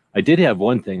 I did have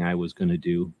one thing I was going to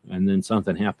do, and then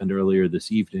something happened earlier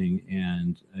this evening,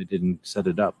 and I didn't set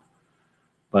it up.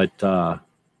 But I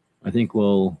think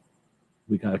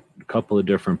we got a couple of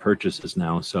different purchases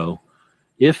now. So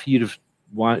if you'd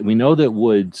want, we know that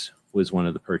Woods was one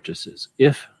of the purchases.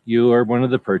 If you are one of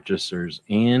the purchasers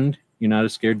and you're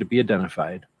not scared to be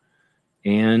identified,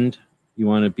 and you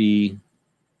want to be,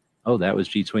 oh, that was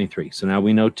G23. So now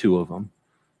we know 2 of them.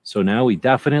 So now we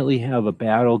definitely have a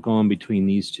battle going between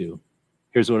these 2.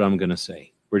 Here's what I'm going to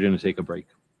say. We're going to take a break.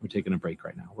 We're taking a break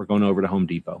right now. We're going over to Home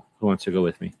Depot. Who wants to go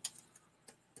with me?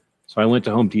 So I went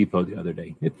to Home Depot the other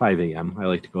day at 5 a.m. I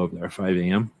like to go over there at 5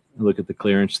 a.m. and look at the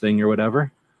clearance thing or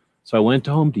whatever. So I went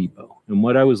to Home Depot, and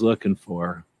what I was looking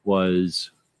for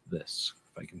was this,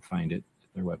 if I can find it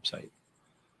at their website.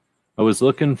 I was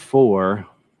looking for,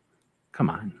 come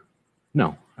on.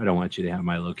 No, I don't want you to have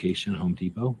my location, Home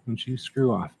Depot. Don't you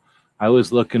screw off. I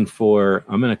was looking for,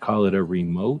 I'm going to call it a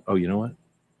remote. Oh, you know what?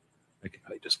 I could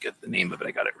probably just get the name of it.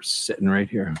 I got it sitting right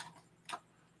here.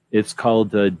 It's called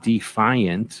the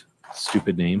Defiant.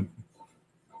 Stupid name.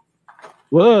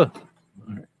 Whoa. All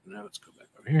right, now let's go back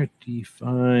over here.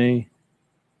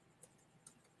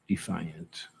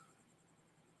 Defiant.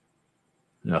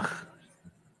 Ugh.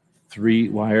 3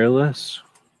 wireless.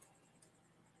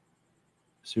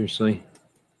 Seriously.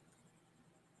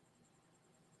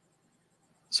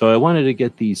 So I wanted to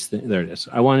get these there it is.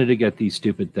 I wanted to get these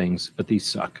stupid things, but these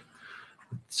suck.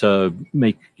 To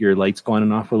make your lights go on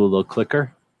and off with a little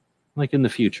clicker, like in the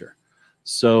future.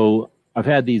 So I've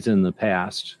had these in the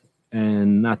past,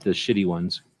 and not the shitty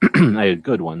ones. I had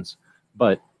good ones,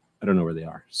 but I don't know where they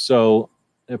are. So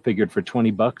I figured for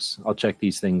 $20, I'll check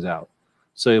these things out.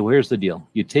 So here's the deal.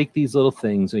 You take these little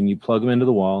things and you plug them into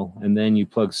the wall, and then you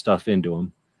plug stuff into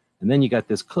them. And then you got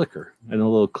this clicker, and a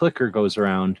little clicker goes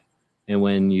around, and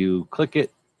when you click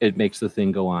it, it makes the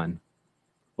thing go on.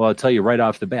 Well, I'll tell you right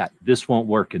off the bat, this won't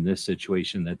work in this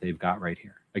situation that they've got right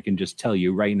here. I can just tell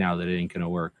you right now that it ain't going to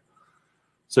work.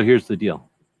 So here's the deal.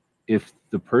 If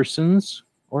the persons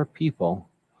or people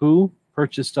who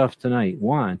purchase stuff tonight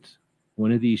want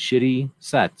one of these shitty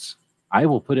sets, I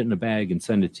will put it in a bag and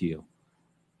send it to you.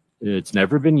 It's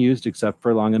never been used except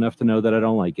for long enough to know that I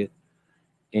don't like it.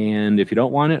 And if you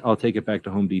don't want it, I'll take it back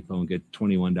to Home Depot and get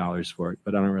 $21 for it,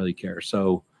 but I don't really care.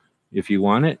 So if you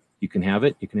want it, you can have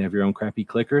it. You can have your own crappy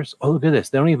clickers. Oh, look at this.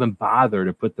 They don't even bother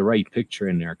to put the right picture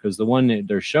in there, because the one that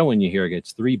they're showing you here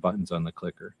gets 3 buttons on the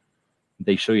clicker.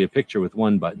 They show you a picture with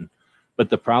 1 button. But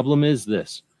the problem is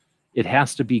this. It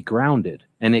has to be grounded,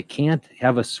 and it can't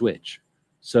have a switch.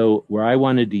 So where I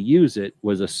wanted to use it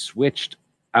was a switched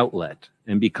outlet.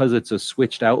 And because it's a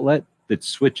switched outlet that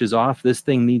switches off, this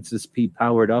thing needs to be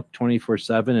powered up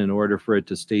 24/7 in order for it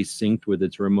to stay synced with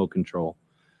its remote control.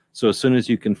 So as soon as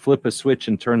you can flip a switch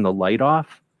and turn the light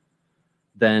off,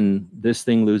 then this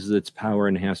thing loses its power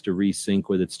and has to resync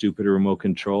with its stupid remote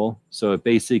control. So it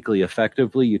basically,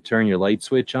 effectively, you turn your light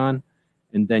switch on,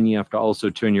 and then you have to also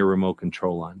turn your remote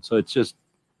control on. So it's just,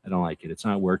 I don't like it. It's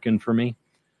not working for me.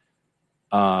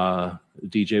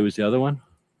 DJ was the other one.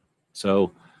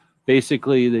 So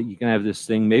basically, that you can have this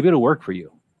thing. Maybe it'll work for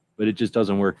you, but it just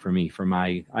doesn't work for me.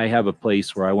 I have a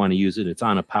place where I want to use it. It's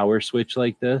on a power switch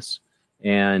like this,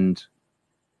 and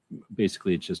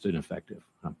basically it's just ineffective.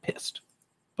 I'm pissed.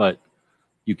 But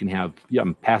you can have,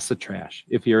 pass the trash.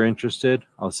 If you're interested,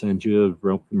 I'll send you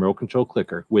a remote control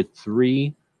clicker with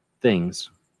 3 things.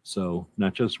 So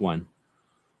not just 1.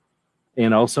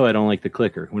 And also, I don't like the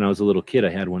clicker. When I was a little kid, I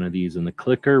had one of these, and the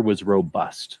clicker was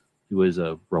robust. It was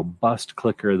a robust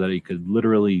clicker that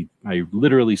I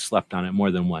literally slept on it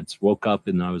more than once. Woke up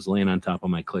and I was laying on top of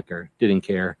my clicker. Didn't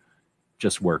care.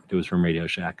 Just worked. It was from Radio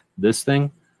Shack. This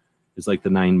thing is like the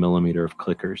 9mm of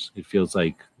clickers. It feels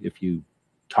like if you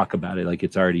talk about it, like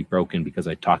it's already broken because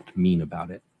I talked mean about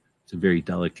it. It's a very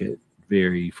delicate,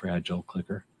 very fragile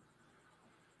clicker.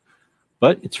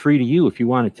 But it's free to you if you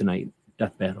want it tonight.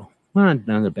 Death battle. Well,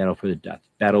 not a battle for the death.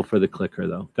 Battle for the clicker,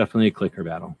 though. Definitely a clicker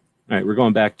battle. All right, we're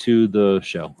going back to the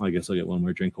show. I guess I'll get one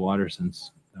more drink of water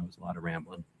since that was a lot of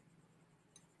rambling.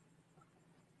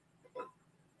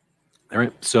 All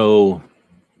right, so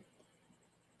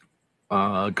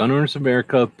Gun Owners of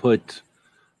America put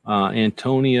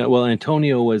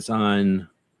Antonio was on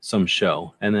some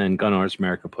show, and then Gun Owners of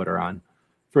America put her on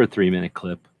for a 3-minute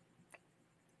clip.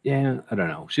 Yeah, I don't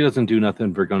know. She doesn't do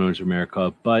nothing for Gun Owners of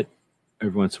America, but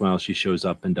every once in a while she shows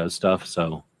up and does stuff,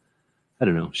 so I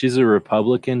don't know. She's a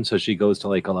Republican, so she goes to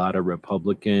like a lot of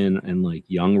Republican and like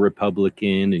young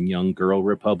Republican and young girl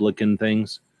Republican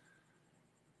things,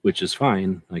 which is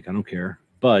fine. Like, I don't care.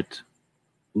 But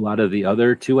a lot of the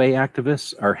other 2A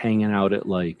activists are hanging out at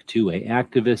like 2A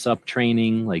activists up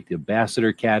training, like the Ambassador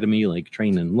Academy, like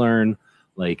Train and Learn,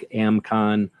 like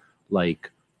AmCon, like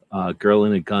Girl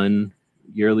in a Gun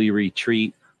yearly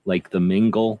retreat, like the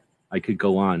Mingle. I could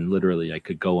go on, literally, I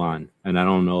could go on. And I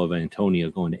don't know of Antonia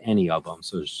going to any of them.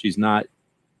 So she's not,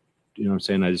 you know what I'm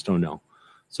saying? I just don't know.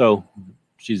 So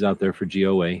she's out there for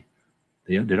GOA.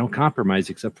 They don't compromise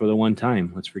except for the one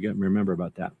time. Let's remember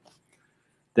about that.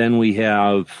 Then we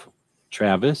have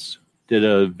Travis did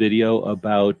a video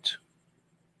about,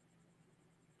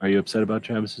 are you upset about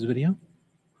Travis's video?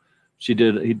 She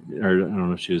did, or I don't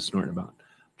know if she was snorting about.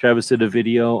 Travis did a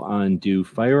video on, do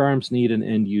firearms need an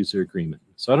end user agreement?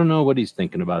 So I don't know what he's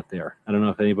thinking about there. I don't know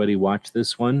if anybody watched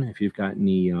this one, if you've got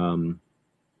any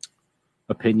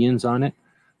opinions on it.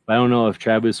 But I don't know if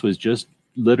Travis was just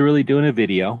literally doing a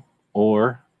video,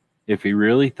 or if he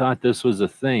really thought this was a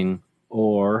thing,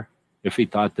 or if he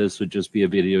thought this would just be a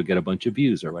video, get a bunch of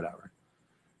views or whatever.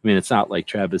 I mean, it's not like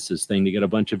Travis's thing to get a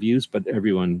bunch of views, but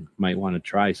everyone might want to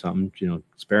try something, you know,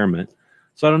 experiment.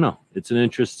 So I don't know. It's an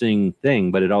interesting thing,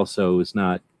 but it also is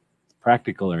not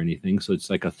practical or anything. So it's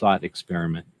like a thought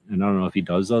experiment. And I don't know if he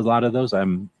does a lot of those.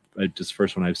 Just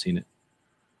first one I've seen it.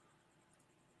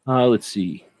 Let's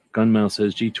see. Gunmail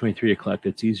says G23 collect.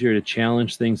 It's easier to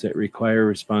challenge things that require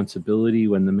responsibility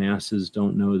when the masses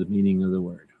don't know the meaning of the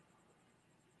word.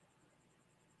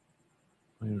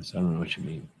 I don't know what you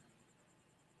mean.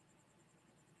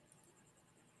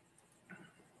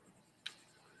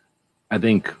 I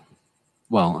think,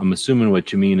 well, I'm assuming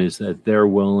what you mean is that they're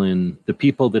willing, the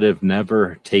people that have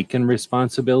never taken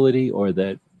responsibility or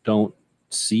that don't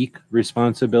seek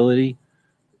responsibility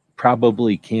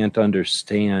probably can't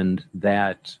understand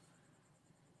that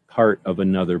part of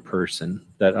another person,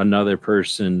 that another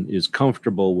person is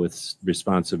comfortable with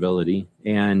responsibility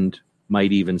and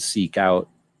might even seek out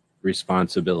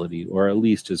responsibility, or at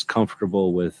least is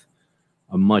comfortable with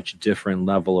a much different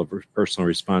level of personal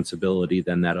responsibility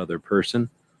than that other person.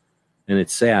 And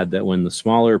it's sad that when the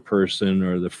smaller person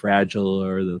or the fragile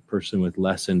or the person with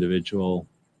less individual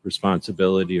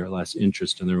responsibility or less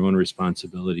interest in their own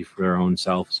responsibility for their own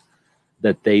selves,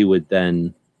 that they would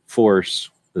then force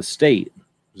the state,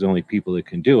 there's only people that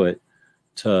can do it,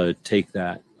 to take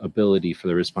that ability for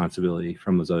the responsibility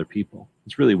from those other people.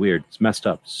 It's really weird. It's messed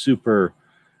up. Super,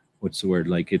 what's the word?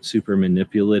 Like, it's super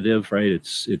manipulative, right?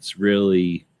 It's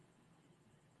really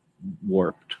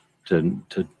warped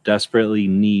to desperately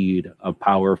need a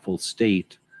powerful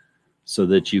state so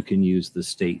that you can use the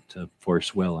state to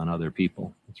force will on other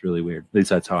people. It's really weird. At least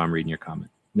that's how I'm reading your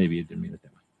comment. Maybe you didn't mean it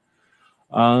that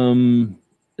way.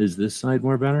 Is this side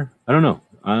more better? I don't know.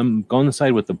 I'm going the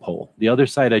side with the poll. The other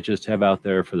side I just have out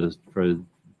there for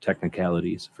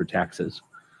technicalities, for taxes.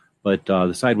 But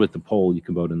the side with the poll, you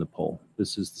can vote in the poll.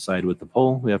 This is the side with the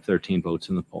poll. We have 13 votes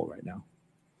in the poll right now.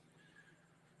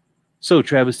 So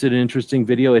Travis did an interesting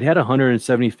video. It had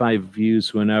 175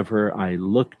 views whenever I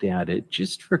looked at it,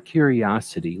 just for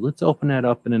curiosity. Let's open that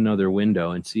up in another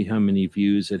window and see how many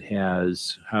views it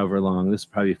has, however long. This is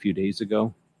probably a few days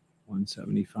ago.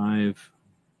 175.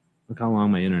 Look how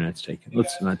long my internet's taking.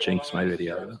 Let's not jinx my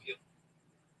video.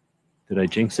 Did I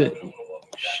jinx it?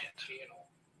 Shit.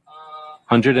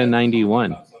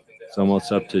 191. It's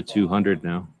almost up to 200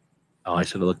 now. Oh, I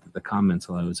should have looked at the comments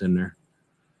while I was in there.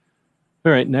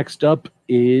 All right, next up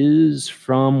is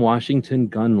from Washington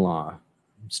Gun Law.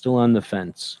 I'm still on the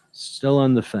fence. Still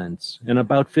on the fence. And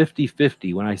about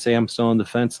 50-50. When I say I'm still on the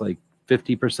fence, like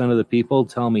 50% of the people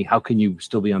tell me, how can you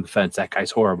still be on the fence? That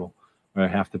guy's horrible. Or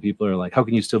half the people are like, how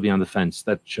can you still be on the fence?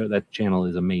 That channel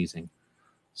is amazing.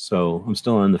 So I'm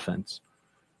still on the fence.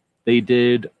 They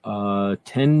did a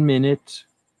 10-minute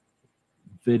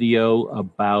video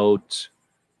about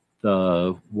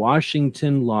the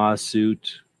Washington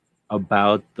lawsuit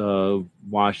about the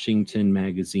Washington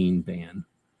magazine ban.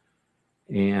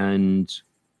 And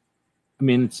I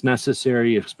mean, it's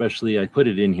necessary, especially I put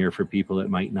it in here for people that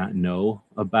might not know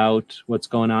about what's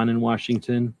going on in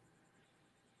Washington.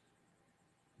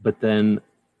 But then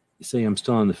say I'm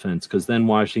still on the fence, because then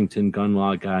Washington Gun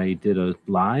Law guy did a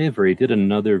live, or he did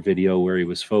another video where he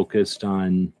was focused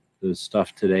on the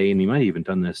stuff today, and he might have even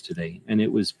done this today, and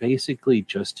it was basically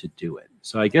just to do it.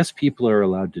 So I guess people are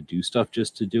allowed to do stuff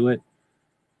just to do it,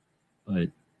 but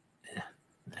you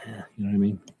know what I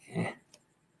mean?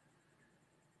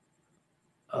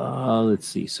 Let's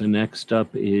see. So next up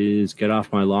is Get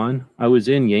Off My Lawn. I was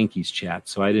in Yankees chat,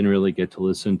 so I didn't really get to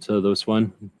listen to this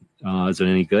one. Is it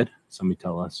any good? Somebody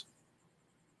tell us.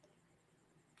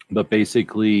 But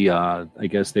basically, I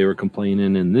guess they were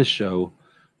complaining in this show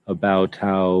about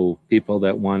how people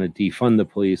that want to defund the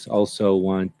police also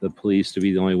want the police to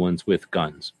be the only ones with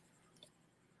guns.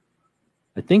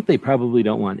 I think they probably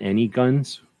don't want any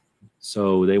guns.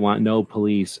 So they want no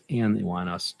police and they want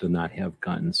us to not have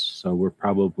guns. So we're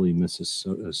probably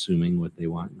assuming what they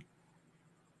want.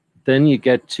 Then you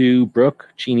get to Brooke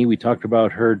Cheney. We talked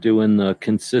about her doing the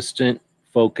consistent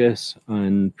focus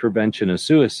on prevention of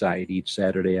suicide each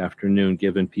Saturday afternoon,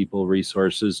 giving people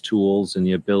resources, tools, and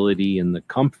the ability and the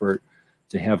comfort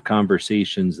to have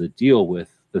conversations that deal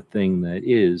with the thing that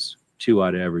is 2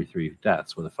 out of every 3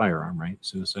 deaths with a firearm, right?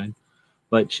 Suicide.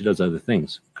 But she does other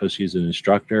things because she's an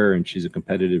instructor and she's a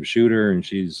competitive shooter and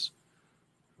she's,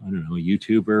 I don't know, a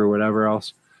YouTuber or whatever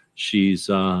else. She's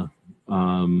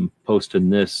posting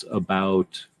this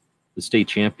about the state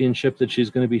championship that she's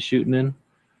going to be shooting in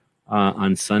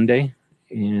on Sunday.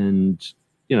 And,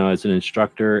 you know, as an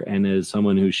instructor and as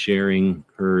someone who's sharing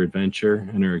her adventure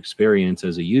and her experience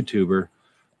as a YouTuber,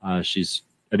 I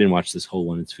didn't watch this whole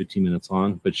one. It's 15 minutes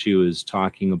long, but she was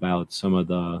talking about some of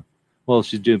the, well,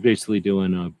 she's basically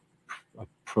doing a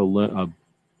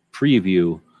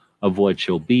preview of what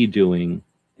she'll be doing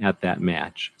at that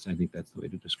match. So I think that's the way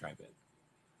to describe it.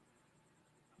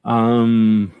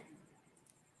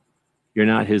 You're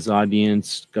not his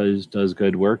audience does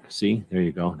good work. See, there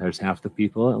you go. There's half the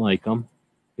people that like him.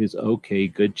 He's okay,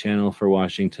 good channel for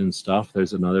Washington stuff.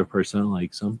 There's another person that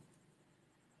likes him.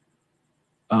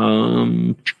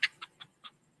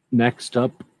 Next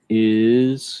up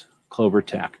is Clover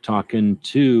Tech talking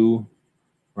to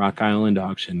Rock Island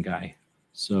Auction guy.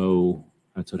 So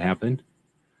that's what happened.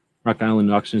 Rock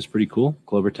Island Auction is pretty cool.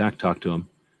 Clover Tech talked to him.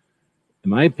 In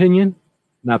my opinion,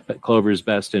 not Clover's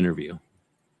best interview.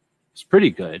 It's pretty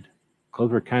good.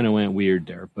 Clover kind of went weird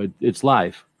there, but it's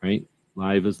live, right?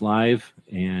 Live is live,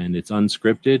 and it's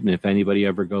unscripted. And if anybody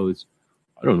ever goes,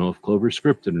 I don't know if Clover's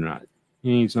scripted or not,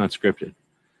 he's not scripted.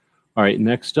 All right,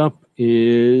 next up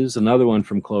is another one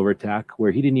from Clover Tech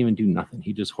where he didn't even do nothing.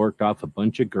 He just horked off a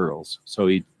bunch of girls. So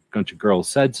a bunch of girls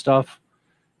said stuff,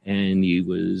 and he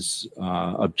was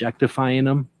objectifying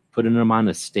them, putting them on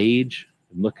a stage,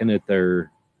 and looking at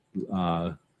their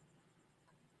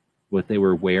what they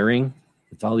were wearing.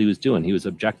 That's all he was doing. He was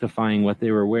objectifying what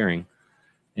they were wearing.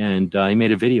 And he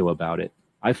made a video about it.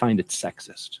 I find it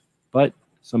sexist, but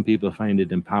some people find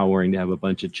it empowering to have a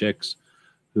bunch of chicks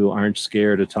who aren't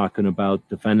scared of talking about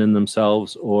defending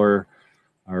themselves or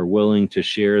are willing to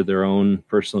share their own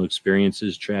personal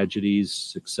experiences, tragedies,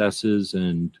 successes,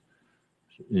 and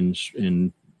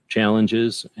in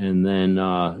challenges, and then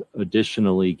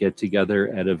additionally get together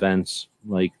at events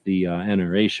like the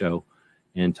NRA show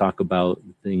and talk about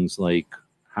things like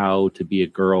how to be a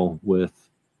girl with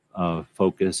a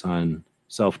focus on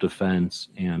self-defense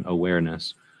and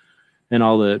awareness and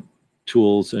all the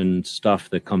tools and stuff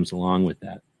that comes along with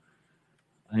that.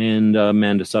 And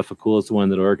Amanda Suffolcool is the one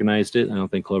that organized it. I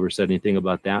don't think Clover said anything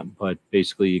about that, but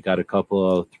basically you got a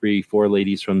couple of 3-4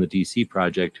 ladies from the DC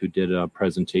Project who did a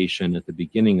presentation at the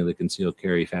beginning of the Concealed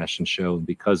Carry Fashion Show. And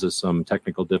because of some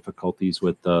technical difficulties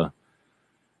with the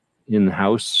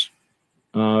in-house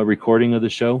recording of the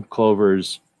show,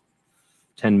 Clover's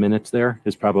 10 minutes there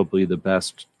is probably the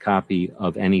best copy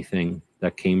of anything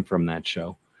that came from that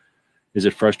show. Is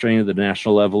it frustrating that the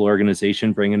national level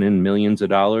organization bringing in millions of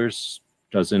dollars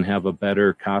doesn't have a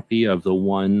better copy of the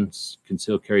one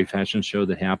Concealed Carry Fashion Show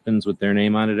that happens with their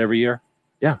name on it every year?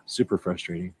 Yeah, super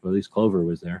frustrating. But at least Clover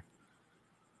was there.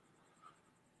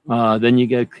 Then you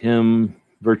get him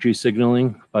virtue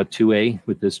signaling about 2A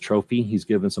with this trophy. He's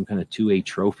given some kind of 2A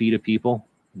trophy to people.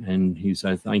 And he's,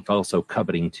 I think, also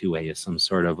coveting 2A as some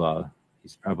sort of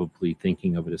he's probably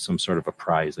thinking of it as some sort of a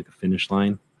prize, like a finish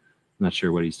line. I'm not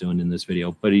sure what he's doing in this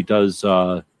video, but he does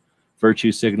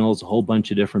virtue signals a whole bunch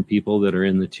of different people that are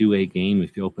in the 2A game.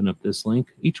 If you open up this link,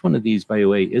 each one of these, by the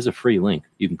way, is a free link.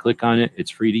 You can click on it. It's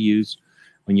free to use.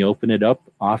 When you open it up,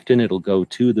 often it'll go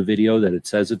to the video that it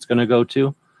says it's going to go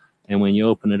to. And when you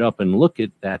open it up and look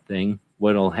at that thing,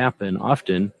 what'll happen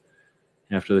often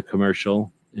after the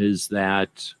commercial is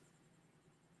that,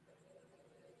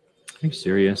 are you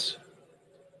serious?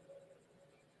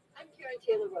 I'm Carrie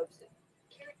Taylor Robeson.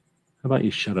 How about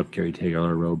you shut up, Carrie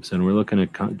Taylor Robeson? We're looking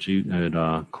at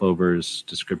Clover's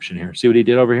description here. See what he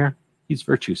did over here? He's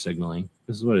virtue signaling.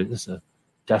 This is a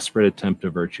desperate attempt to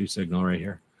virtue signal right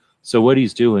here. So what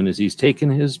he's doing is he's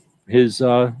taking his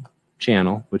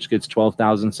channel, which gets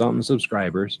 12,000 something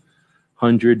subscribers,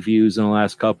 100 views in the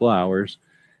last couple hours,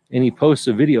 and he posts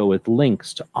a video with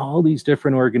links to all these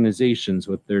different organizations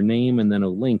with their name and then a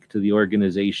link to the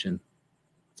organization.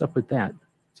 What's up with that?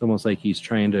 It's almost like he's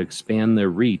trying to expand their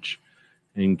reach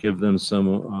and give them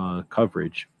some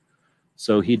coverage.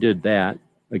 So he did that.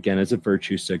 again, as a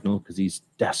virtue signal because he's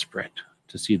desperate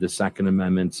to see the Second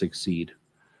Amendment succeed.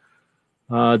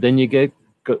 Then you get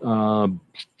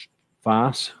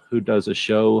Foss, who does a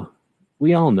show.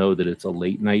 We all know that it's a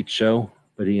late night show,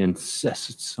 but he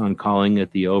insists on calling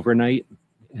it the overnight.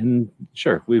 And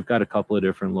sure, we've got a couple of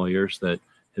different lawyers that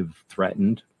have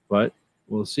threatened, but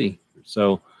we'll see.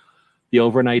 So the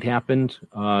overnight happened.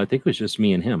 I think it was just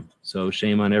me and him. So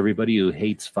shame on everybody who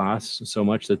hates Foss so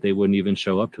much that they wouldn't even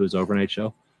show up to his overnight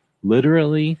show.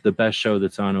 Literally the best show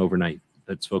that's on overnight,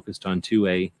 that's focused on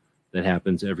 2A, that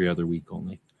happens every other week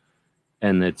only.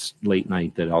 And that's late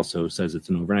night that also says it's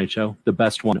an overnight show. The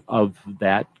best one of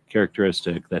that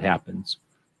characteristic that happens.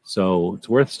 So it's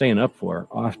worth staying up for.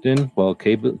 Often, well,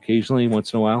 occasionally,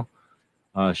 once in a while,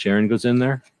 Sharon goes in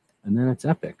there, and then it's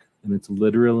epic. And it's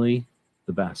literally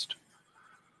the best.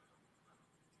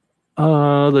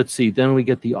 Let's see. Then we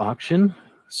get the auction.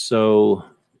 So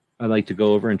I like to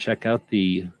go over and check out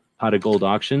the Pot of Gold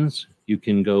auctions. You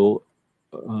can go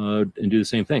and do the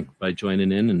same thing by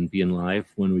joining in and being live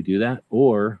when we do that,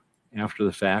 or after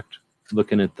the fact,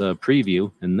 looking at the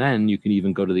preview, and then you can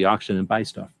even go to the auction and buy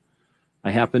stuff.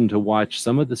 I happened to watch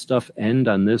some of the stuff end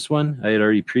on this one. I had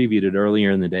already previewed it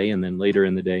earlier in the day, and then later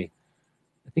in the day,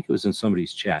 I think it was in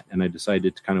somebody's chat, and I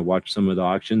decided to kind of watch some of the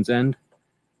auctions end.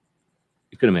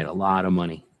 You could have made a lot of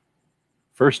money.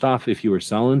 First off, if you were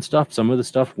selling stuff, some of the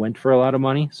stuff went for a lot of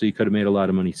money, so you could have made a lot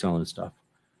of money selling stuff.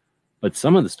 But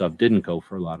some of the stuff didn't go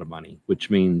for a lot of money,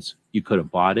 which means you could have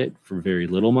bought it for very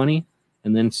little money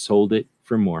and then sold it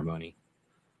for more money.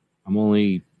 I'm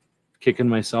only kicking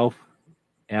myself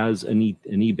as an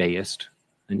eBayist,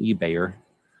 an eBayer.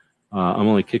 I'm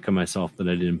only kicking myself that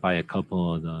I didn't buy a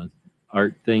couple of the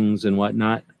art things and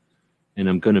whatnot. And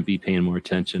I'm going to be paying more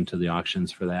attention to the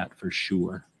auctions for that for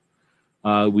sure.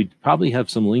 We probably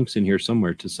have some links in here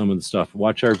somewhere to some of the stuff.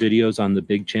 Watch our videos on the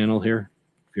big channel here,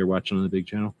 if you're watching on the big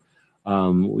channel.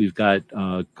 We've got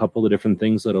a couple of different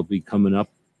things that'll be coming up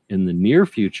in the near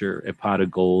future at Pot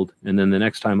of Gold. And then the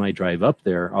next time I drive up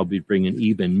there, I'll be bringing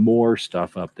even more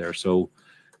stuff up there. So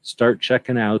start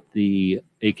checking out the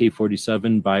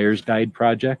AK-47 Buyer's Guide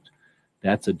project.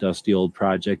 That's a dusty old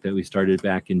project that we started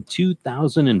back in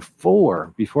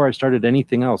 2004. Before I started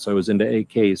anything else, I was into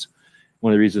AKs.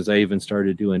 One of the reasons I even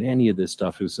started doing any of this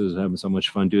stuff is I was having so much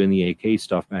fun doing the AK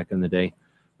stuff back in the day.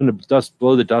 I'm going to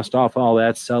blow the dust off all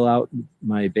that, sell out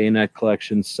my bayonet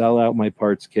collection, sell out my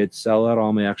parts kit, sell out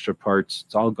all my extra parts.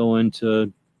 It's all going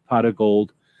to Pot of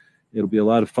Gold. It'll be a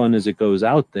lot of fun as it goes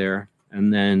out there,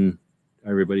 and then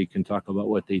everybody can talk about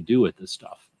what they do with this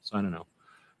stuff. So I don't know.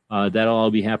 That'll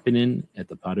all be happening at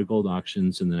the Pot of Gold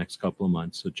auctions in the next couple of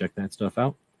months. So check that stuff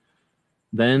out.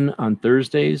 Then on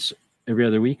Thursdays, every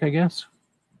other week, I guess,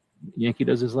 Yankee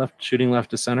does his shooting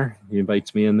left to center. He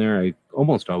invites me in there. I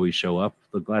almost always show up.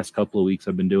 The last couple of weeks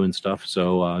I've been doing stuff,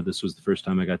 so this was the first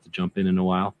time I got to jump in a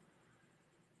while.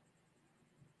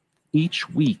 Each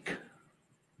week,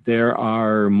 there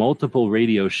are multiple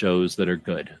radio shows that are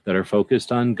good, that are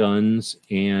focused on guns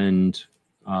and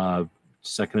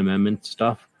Second Amendment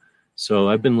stuff. So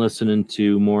I've been listening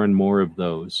to more and more of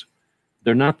those.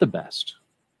 They're not the best.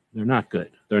 They're not good.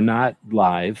 They're not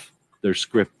live. They're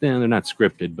scripted. They're not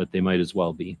scripted, but they might as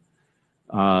well be.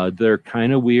 They're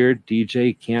kind of weird.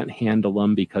 DJ can't handle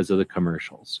them because of the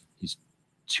commercials. He's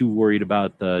too worried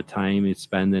about the time he's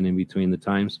spending in between the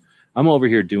times. I'm over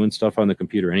here doing stuff on the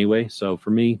computer anyway, so for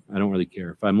me, I don't really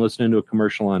care. If I'm listening to a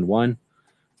commercial on one,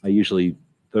 I usually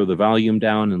throw the volume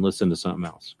down and listen to something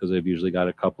else because I've usually got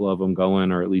a couple of them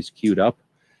going or at least queued up.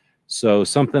 So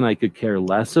something I could care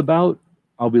less about,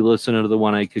 I'll be listening to the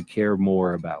one I could care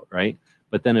more about, right?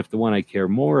 But then if the one I care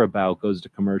more about goes to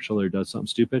commercial or does something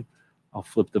stupid, I'll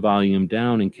flip the volume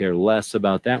down and care less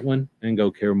about that one and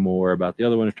go care more about the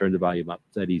other one and turn the volume up.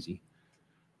 It's that easy.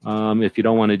 If you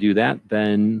don't want to do that,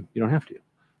 then you don't have to.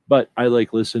 But I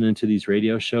like listening to these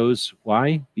radio shows.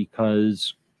 Why?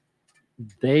 Because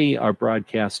they are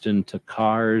broadcasting to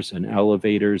cars and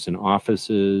elevators and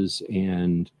offices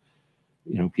and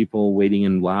people waiting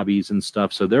in lobbies and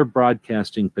stuff. So they're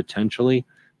broadcasting potentially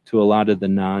to a lot of the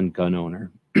non-gun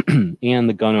owner and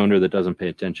the gun owner that doesn't pay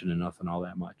attention to nothing all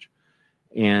that much.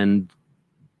 And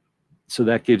so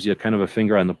that gives you kind of a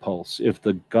finger on the pulse. If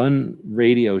the gun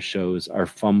radio shows are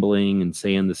fumbling and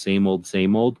saying the same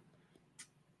old,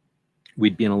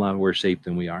 we'd be in a lot worse shape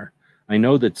than we are. I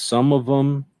know that some of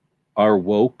them are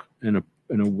woke and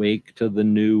awake to the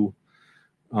new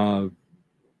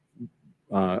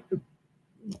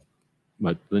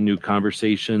the new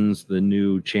conversations, the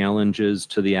new challenges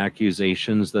to the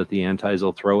accusations that the antis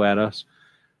will throw at us.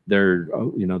 They're,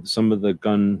 some of the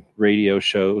gun radio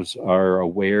shows are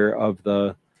aware of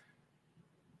the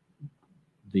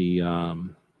the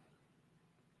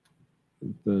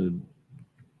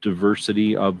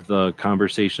diversity of the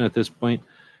conversation at this point.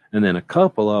 And then a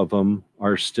couple of them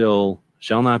are still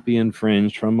shall not be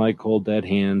infringed from my cold dead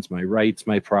hands, my rights,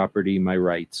 my property, my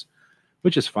rights,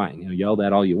 which is fine. Yell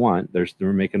that all you want.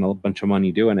 They're making a bunch of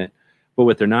money doing it. But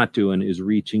what they're not doing is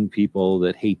reaching people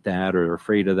that hate that or are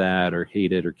afraid of that or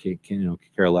hate it or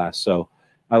care less. So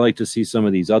I like to see some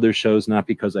of these other shows, not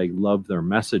because I love their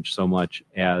message so much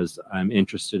as I'm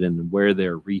interested in where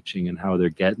they're reaching and how they're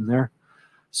getting there.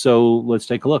 So let's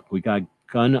take a look. We got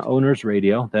Gun Owners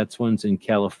Radio. That's one's in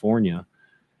California.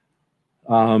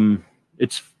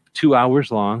 It's 2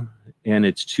 hours long and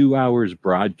it's 2 hours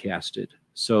broadcasted.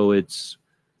 So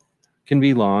can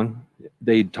be long.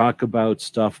 They talk about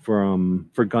stuff for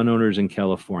gun owners in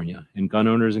California. And gun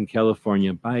owners in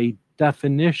California, by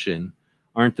definition,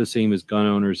 aren't the same as gun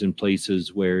owners in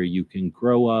places where you can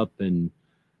grow up and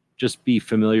just be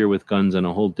familiar with guns in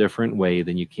a whole different way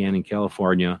than you can in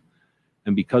California.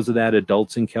 And because of that,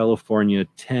 adults in California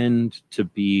tend to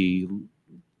be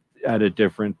at a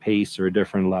different pace or a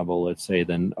different level, let's say,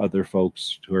 than other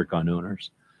folks who are gun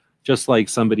owners. Just like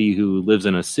somebody who lives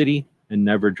in a city and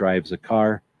never drives a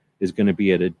car is going to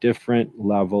be at a different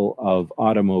level of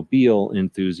automobile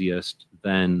enthusiast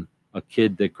than a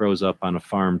kid that grows up on a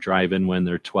farm driving when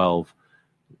they're 12,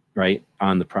 right,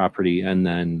 on the property, and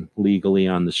then legally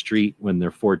on the street when they're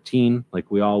 14,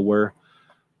 like we all were.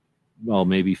 Well,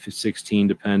 maybe 16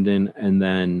 depending, and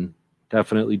then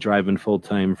definitely driving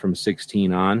full-time from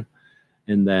 16 on,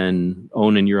 and then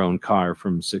owning your own car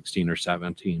from 16 or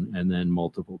 17, and then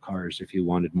multiple cars if you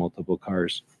wanted multiple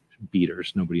cars.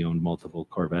 Beaters. Nobody owned multiple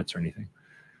Corvettes or anything.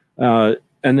 And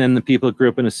then the people that grew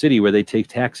up in a city where they take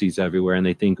taxis everywhere and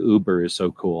they think Uber is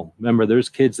so cool. Remember, there's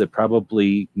kids that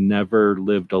probably never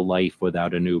lived a life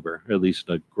without an Uber, or at least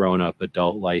a grown-up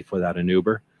adult life without an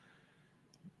Uber.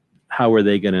 How are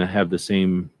they going to have the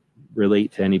same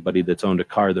relate to anybody that's owned a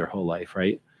car their whole life,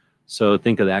 right? So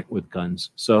think of that with guns.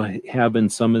 So having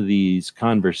some of these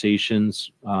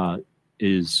conversations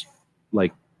is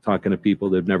like talking to people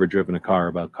that have never driven a car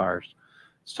about cars.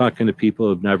 It's talking to people who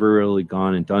have never really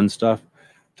gone and done stuff,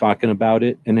 talking about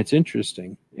it, and it's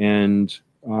interesting. And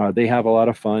they have a lot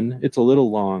of fun. It's a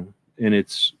little long, and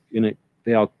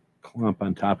they all clump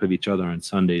on top of each other on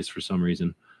Sundays for some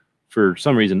reason. For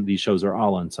some reason, these shows are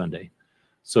all on Sunday.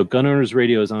 So Gun Owners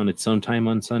Radio is on its own time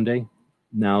on Sunday.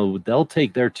 Now, they'll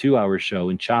take their 2-hour show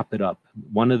and chop it up.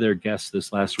 One of their guests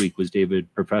this last week was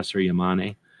Professor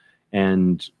Yamane,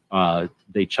 and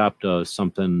they chopped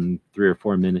something 3 or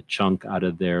 4 minute chunk out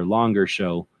of their longer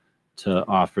show to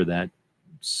offer that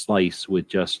slice with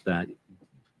just that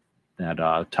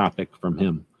topic from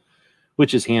him,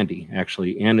 which is handy,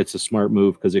 actually. And it's a smart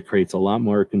move because it creates a lot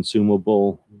more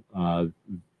consumable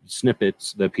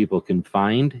snippets that people can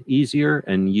find easier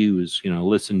and use,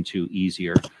 listen to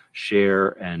easier, share,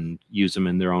 and use them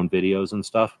in their own videos and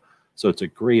stuff. So it's a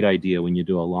great idea when you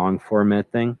do a long format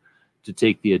thing to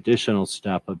take the additional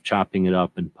step of chopping it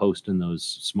up and posting those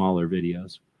smaller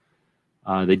videos.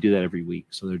 They do that every week.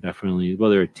 So they're definitely,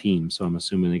 they're a team. So I'm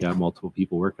assuming they got multiple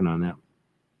people working on that.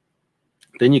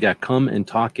 Then you got Come and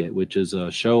Talk It, which is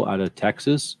a show out of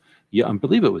Texas. Yeah, I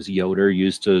believe it was Yoder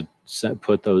used to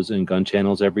put those in gun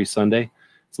channels every Sunday.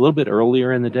 It's a little bit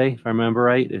earlier in the day, if I remember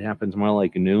right. It happens more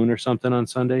like noon or something on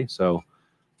Sunday. So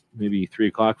maybe 3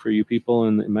 o'clock for you people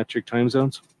in the metric time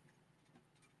zones.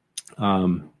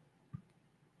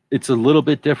 It's a little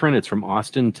bit different. It's from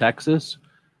Austin, Texas.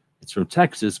 It's from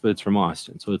Texas, but it's from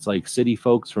Austin. So it's like city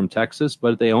folks from Texas,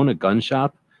 but they own a gun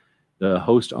shop. The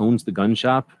host owns the gun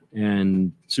shop,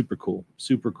 and super cool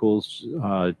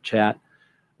chat.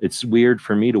 It's weird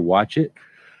for me to watch it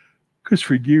because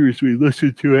for years we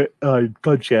listened to it on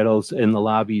gun channels in the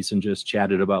lobbies and just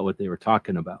chatted about what they were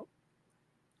talking about.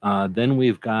 Then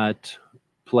we've got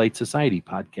Polite Society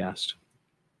Podcast.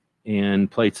 And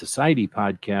Polite Society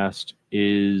Podcast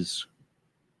is...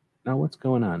 Now what's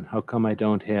going on? How come I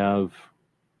don't have...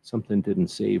 Something didn't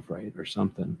save right or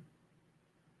something.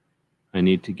 I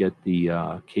need to get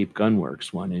the Cape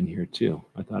Gunworks one in here too.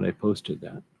 I thought I posted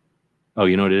that. Oh,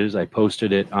 you know what it is? I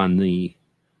posted it on the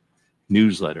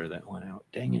newsletter that went out.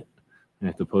 Dang it. I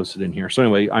have to post it in here. So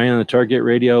anyway, Eye on the Target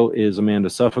Radio is Amanda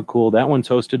Suffolcool. That one's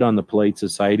hosted on the Polite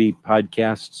Society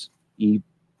Podcasts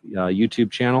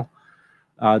YouTube channel.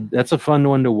 That's a fun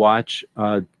one to watch.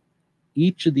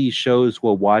 Each of these shows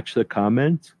will watch the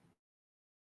comments.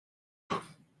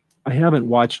 I haven't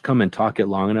watched Come and Talk It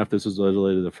long enough. This was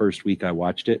literally the first week I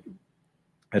watched it.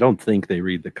 I don't think they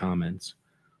read the comments.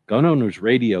 Gun Owners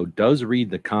Radio does read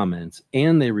the comments,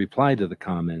 and they reply to the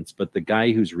comments, but the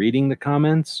guy who's reading the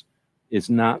comments is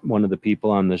not one of the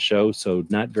people on the show, so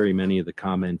not very many of the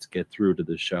comments get through to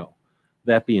the show.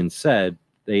 That being said,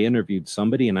 they interviewed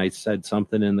somebody and I said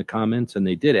something in the comments and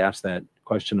they did ask that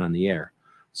question on the air.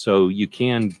 So you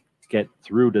can get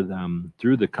through to them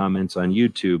through the comments on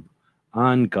YouTube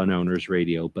on Gun Owners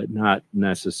Radio, but not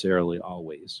necessarily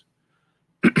always.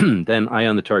 Then Eye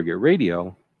on the Target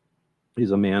Radio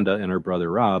is Amanda and her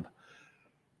brother Rob.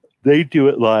 They do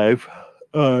it live.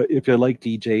 If you like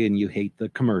DJ and you hate the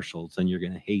commercials, then you're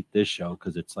going to hate this show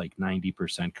because it's like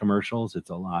 90% commercials. It's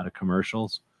a lot of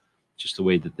commercials. Just the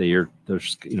way that they're,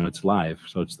 it's live.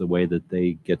 So it's the way that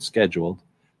they get scheduled.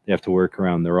 They have to work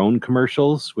around their own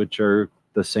commercials, which are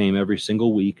the same every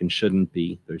single week and shouldn't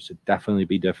be. There should definitely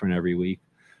be different every week.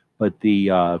 But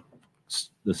the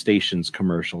station's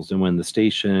commercials, and when the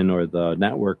station or the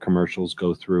network commercials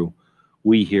go through,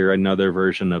 we hear another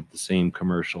version of the same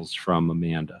commercials from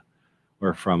Amanda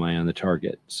or from Eye on the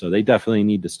Target. So they definitely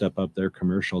need to step up their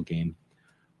commercial game.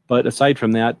 But aside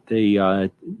from that, they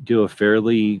do a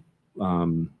fairly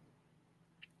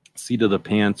seat of the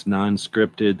pants,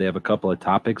 non-scripted. They have a couple of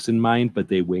topics in mind, but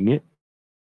they wing it,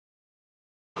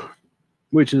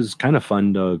 which is kind of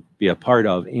fun to be a part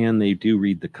of. And they do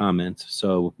read the comments,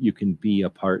 so you can be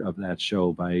a part of that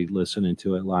show by listening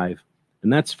to it live.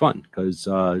 And that's fun because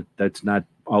that's not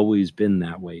always been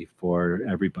that way for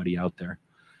everybody out there.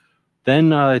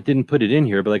 Then I didn't put it in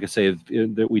here, but like I say,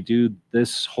 that we do,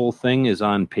 this whole thing is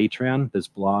on Patreon, this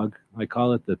blog, I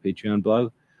call it the Patreon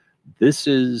blog. This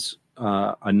is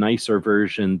a nicer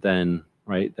version than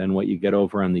what you get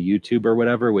over on the YouTube or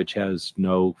whatever, which has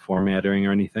no formatting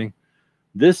or anything.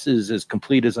 This is as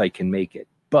complete as I can make it,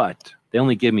 but they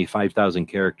only give me 5,000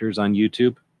 characters on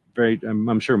YouTube.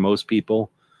 I'm sure most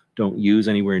people don't use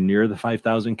anywhere near the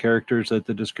 5,000 characters that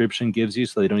the description gives you,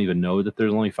 so they don't even know that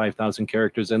there's only 5,000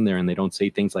 characters in there, and they don't say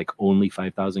things like only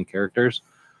 5,000 characters.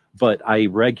 But I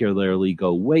regularly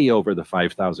go way over the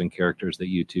 5,000 characters that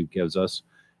YouTube gives us,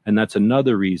 and that's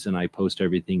another reason I post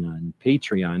everything on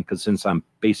Patreon, because since I'm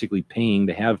basically paying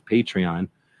to have Patreon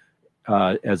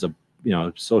as a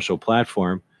social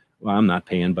platform, well, I'm not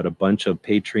paying, but a bunch of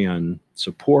Patreon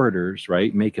supporters,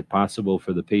 right, make it possible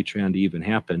for the Patreon to even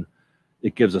happen.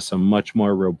 It gives us a much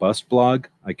more robust blog.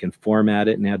 I can format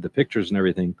it and add the pictures and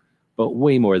everything, but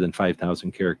way more than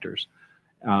 5,000 characters.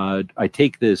 I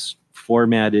take this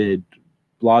formatted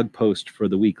blog post for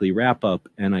the weekly wrap up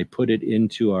and I put it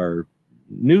into our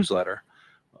newsletter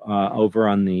over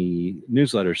on the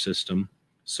newsletter system.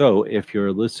 So if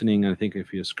you're listening, I think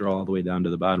if you scroll all the way down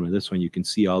to the bottom of this one, you can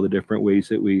see all the different ways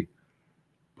that we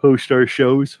post our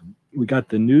shows. We got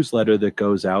the newsletter that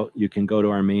goes out. You can go to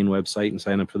our main website and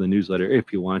sign up for the newsletter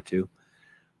if you want to.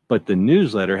 But the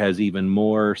newsletter has even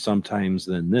more sometimes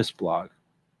than this blog,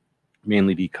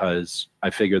 mainly because I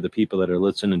figure the people that are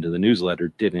listening to the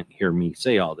newsletter didn't hear me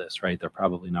say all this, right? They're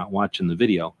probably not watching the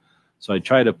video. So I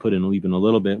try to put in even a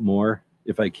little bit more,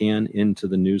 if I can, into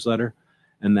the newsletter.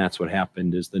 And that's what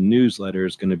happened, is the newsletter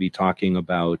is going to be talking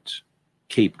about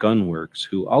Cape Gun Works,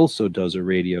 who also does a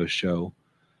radio show.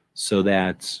 So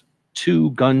that's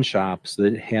 2 gun shops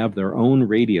that have their own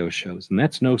radio shows, and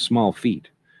that's no small feat.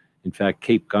 In fact,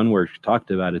 Cape Gun Works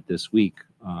talked about it this week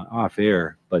off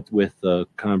air, but with the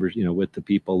with the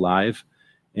people live,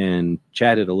 and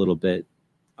chatted a little bit.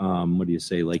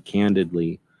 Like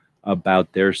candidly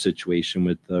about their situation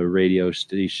with the radio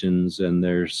stations and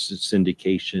their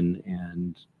syndication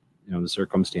and the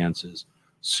circumstances.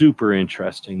 Super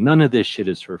interesting. None of this shit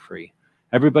is for free.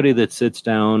 Everybody that sits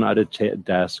down at a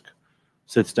desk,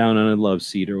 sits down on a love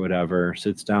seat or whatever,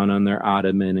 sits down on their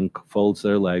ottoman and folds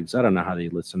their legs. I don't know how they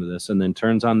listen to this. And then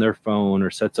turns on their phone or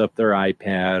sets up their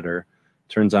iPad or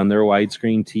turns on their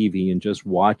widescreen TV and just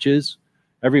watches.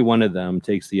 Every one of them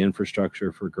takes the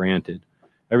infrastructure for granted.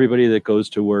 Everybody that goes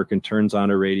to work and turns on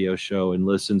a radio show and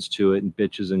listens to it and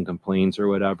bitches and complains or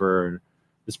whatever,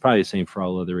 it's probably the same for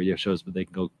all other radio shows, but they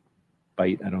can go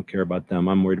bite. I don't care about them.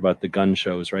 I'm worried about the gun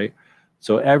shows, right?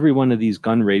 So every one of these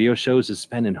gun radio shows is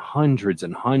spending hundreds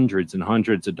and hundreds and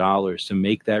hundreds of dollars to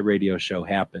make that radio show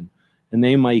happen. And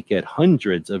they might get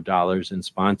hundreds of dollars in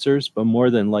sponsors, but more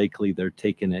than likely they're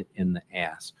taking it in the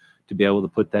ass to be able to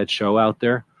put that show out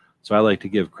there. So I like to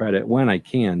give credit when I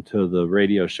can to the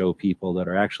radio show people that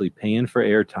are actually paying for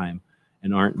airtime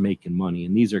and aren't making money.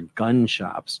 And these are gun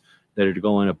shops that are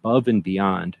going above and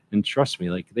beyond. And trust me,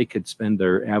 like they could spend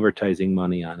their advertising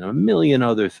money on a million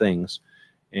other things.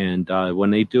 And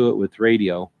when they do it with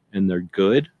radio and they're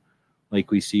good, like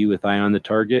we see with Eye on the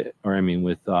Target,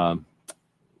 with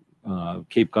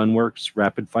Cape Gun Works,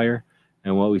 Rapid Fire,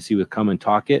 and what we see with Come and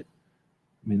Talk It,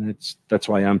 that's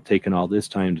why I'm taking all this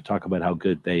time to talk about how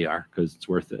good they are, because it's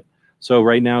worth it. So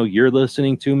right now you're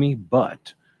listening to me,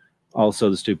 but also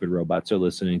the stupid robots are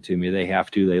listening to me. They have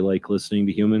to. They like listening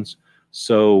to humans.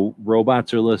 So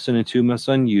robots are listening to us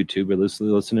on YouTube. They're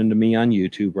listening to me on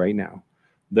YouTube right now.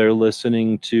 They're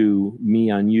listening to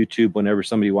me on YouTube whenever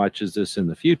somebody watches this in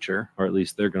the future, or at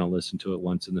least they're going to listen to it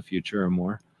once in the future or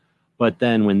more. But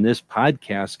then when this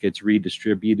podcast gets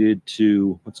redistributed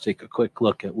to, let's take a quick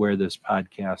look at where this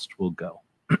podcast will go.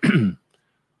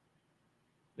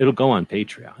 It'll go on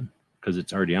Patreon because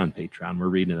it's already on Patreon. We're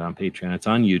reading it on Patreon. It's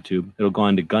on YouTube. It'll go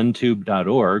on to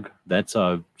guntube.org. That's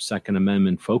a Second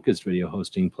Amendment focused video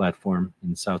hosting platform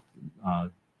in South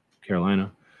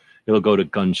Carolina. It'll go to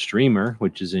Gunstreamer,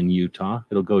 which is in Utah.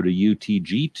 It'll go to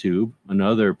UTGTube,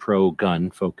 another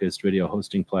pro-gun focused video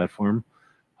hosting platform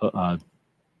out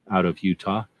of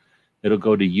Utah. It'll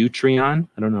go to Utreon.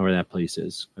 I don't know where that place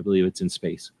is. I believe it's in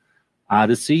space.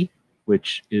 Odyssey,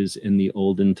 which is in the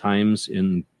olden times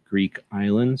in Greek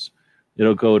islands.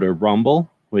 It'll go to Rumble,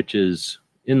 which is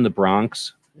in the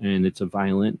Bronx, and it's a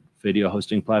violent video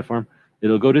hosting platform.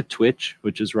 It'll go to Twitch,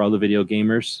 which is where all the video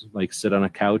gamers like sit on a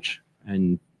couch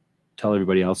and tell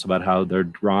everybody else about how they're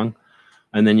wrong.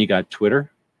 And then you got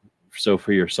Twitter. So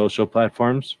for your social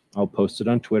platforms, I'll post it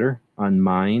on Twitter, on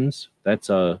Minds. That's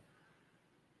a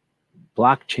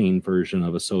blockchain version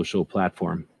of a social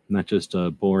platform, not just a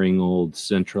boring old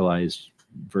centralized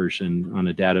version on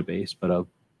a database, but a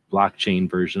blockchain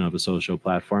version of a social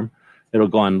platform. It'll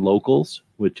go on Locals,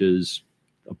 which is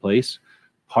a place.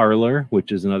 Parler,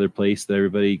 which is another place that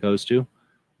everybody goes to.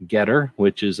 Getter,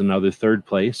 which is another third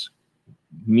place.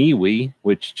 MeWe,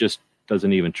 which just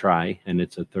doesn't even try, and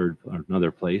it's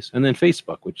another place. And then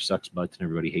Facebook, which sucks butts and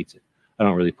everybody hates it. I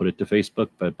don't really put it to Facebook,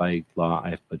 but by law,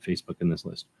 I have to put Facebook in this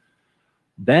list.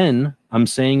 Then I'm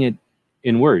saying it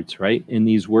in words, right? And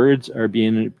these words are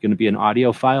going to be an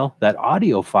audio file. That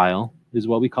audio file is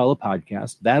what we call a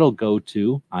podcast. That'll go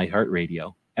to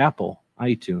iHeartRadio, Apple,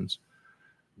 iTunes,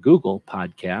 Google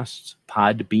Podcasts,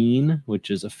 Podbean,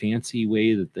 which is a fancy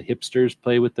way that the hipsters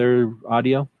play with their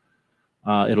audio.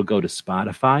 It'll go to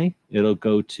Spotify. It'll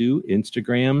go to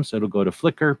Instagrams. It'll go to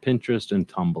Flickr, Pinterest, and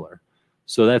Tumblr.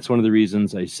 So that's one of the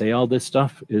reasons I say all this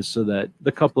stuff, is so that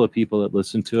the couple of people that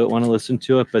listen to it want to listen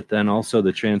to it, but then also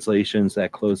the translations,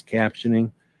 that closed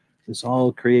captioning, this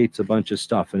all creates a bunch of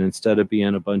stuff. And instead of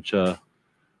being a bunch of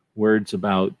words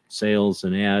about sales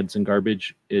and ads and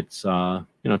garbage, it's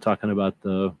talking about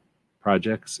the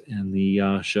projects and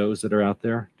the shows that are out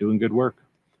there doing good work.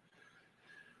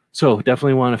 So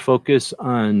definitely want to focus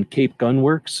on Cape Gun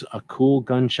Works, a cool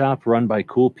gun shop run by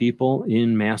cool people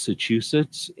in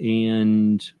Massachusetts.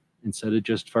 And instead of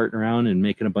just farting around and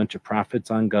making a bunch of profits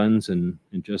on guns and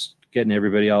just getting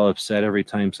everybody all upset every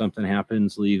time something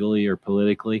happens legally or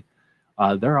politically,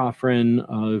 they're offering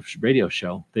a radio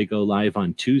show. They go live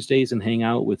on Tuesdays and hang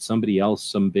out with somebody else,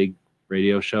 some big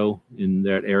radio show in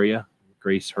that area,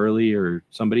 Grace Hurley or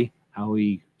somebody,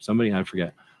 I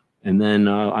forget. And then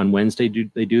on Wednesday,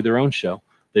 they do their own show.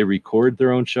 They record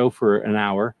their own show for an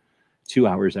hour, 2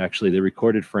 hours actually. They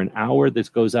recorded for an hour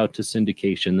that goes out to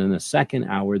syndication. Then the second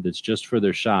hour that's just for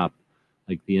their shop,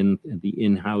 like the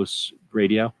in-house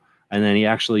radio. And then he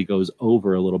actually goes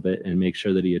over a little bit and makes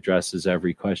sure that he addresses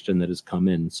every question that has come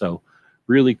in. So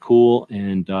really cool.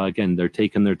 And again, they're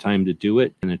taking their time to do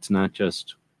it. And it's not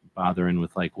just bothering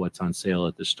with like what's on sale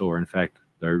at the store. In fact,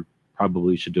 they're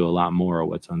probably should do a lot more of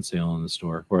what's on sale in the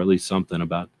store, or at least something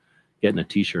about getting a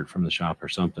t-shirt from the shop or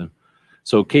something.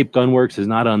 So Cape Gun Works is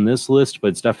not on this list, but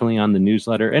it's definitely on the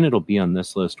newsletter, and it'll be on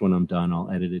this list when I'm done. I'll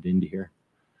edit it into here.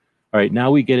 All right, now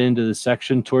we get into the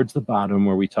section towards the bottom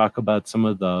where we talk about some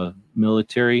of the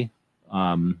military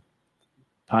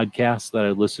podcasts that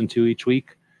I listen to each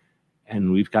week.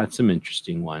 And we've got some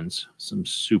interesting ones, some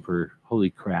super, holy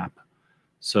crap.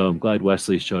 So I'm glad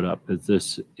Wesley showed up, because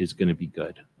this is going to be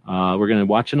good. We're going to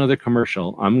watch another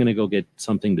commercial. I'm going to go get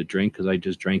something to drink because I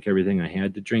just drank everything I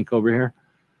had to drink over here.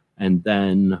 And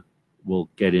then we'll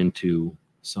get into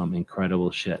some incredible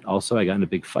shit. Also, I got in a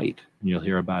big fight, and you'll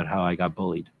hear about how I got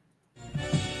bullied.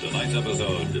 Tonight's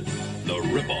episode, The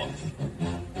Ripoff.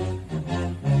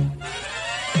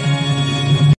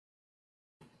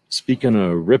 Speaking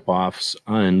of ripoffs,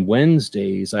 on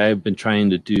Wednesdays, I have been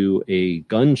trying to do a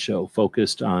gun show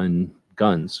focused on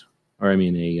guns.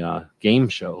 A game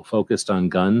show focused on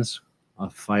guns,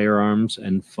 firearms,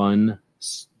 and fun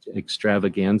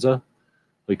extravaganza.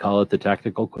 We call it the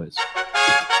Tactical Quiz.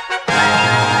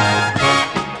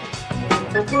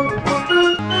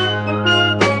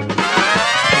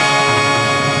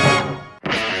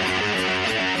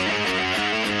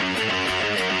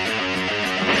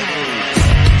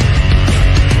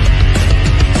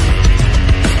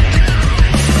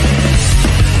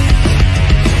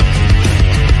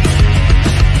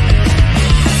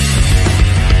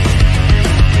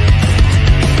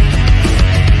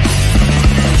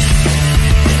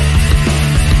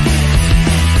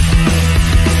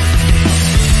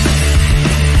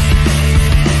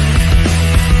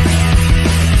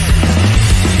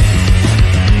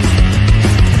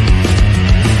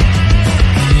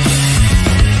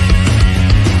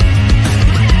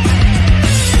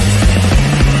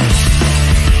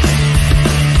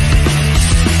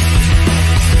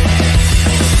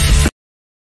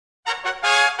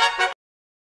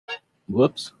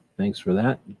 Whoops. Thanks for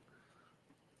that.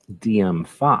 DM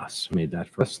Foss made that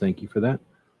for us. Thank you for that.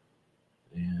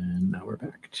 And now we're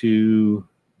back to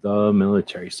the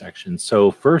military section. So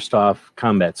first off,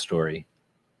 combat story.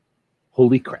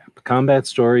 Holy crap. Combat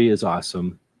story is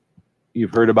awesome.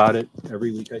 You've heard about it.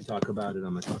 Every week I talk about it.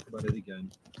 I'm going to talk about it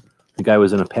again. The guy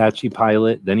was an Apache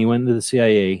pilot. Then he went into the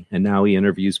CIA, and now he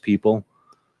interviews people.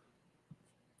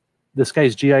 This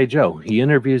guy's G.I. Joe. He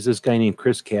interviews this guy named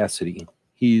Chris Cassidy.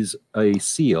 He's a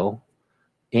SEAL,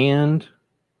 and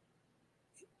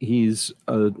he's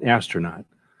an astronaut.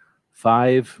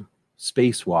 5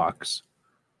 spacewalks,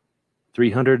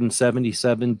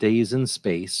 377 days in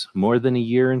space, more than a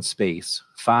year in space,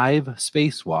 5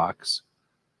 spacewalks,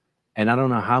 and I don't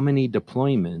know how many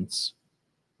deployments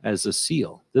as a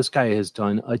SEAL. This guy has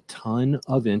done a ton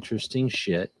of interesting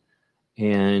shit,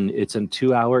 and it's a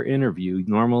 2-hour interview.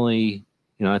 Normally,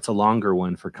 it's a longer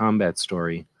one for combat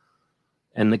story.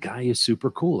 And the guy is super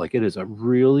cool. Like, it is a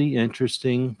really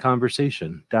interesting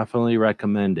conversation. Definitely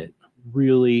recommend it.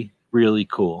 Really, really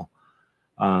cool.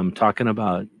 Talking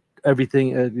about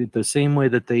everything the same way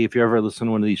that if you ever listen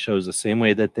to one of these shows, the same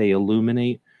way that they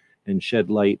illuminate and shed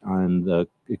light on the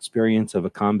experience of a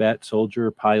combat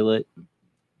soldier, pilot,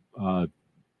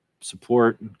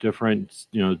 support different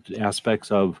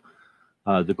aspects of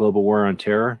the global war on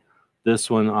terror. This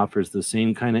one offers the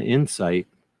same kind of insight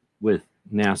with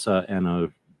NASA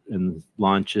and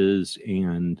launches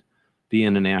and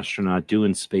being an astronaut,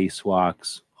 doing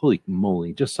spacewalks. Holy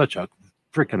moly, just such a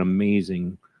freaking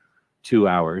amazing 2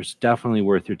 hours. Definitely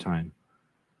worth your time.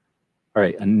 All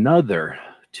right, another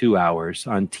 2 hours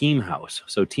on Team House.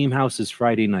 So Team House is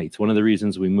Friday nights. One of the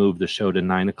reasons we moved the show to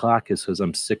 9 o'clock is because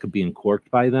I'm sick of being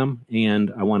corked by them,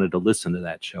 and I wanted to listen to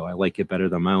that show. I like it better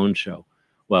than my own show.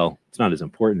 Well, it's not as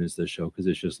important as this show because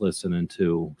it's just listening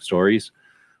to stories,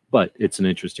 but it's an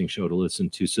interesting show to listen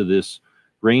to. So this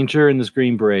Ranger and this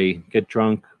Green Beret get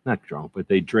drunk, not drunk, but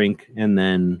they drink and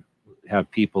then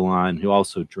have people on who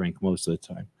also drink most of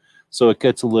the time. So it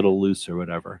gets a little loose or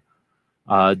whatever.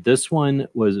 This one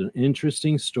was an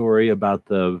interesting story about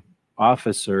the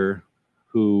officer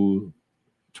who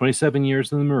 27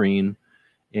 years in the Marine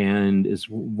and is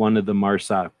one of the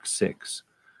MARSOC 6.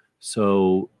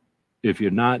 So if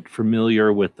you're not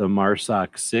familiar with the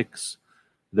MARSOC 6,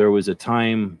 there was a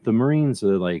time the Marines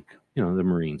are like, the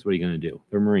Marines, what are you going to do?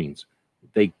 They're Marines.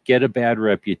 They get a bad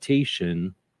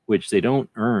reputation, which they don't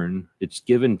earn. It's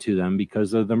given to them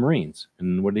because of the Marines.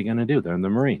 And what are they going to do? They're in the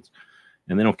Marines.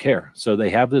 And they don't care. So they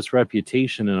have this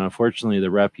reputation, and unfortunately the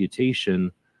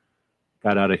reputation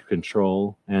got out of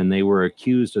control, and they were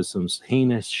accused of some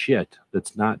heinous shit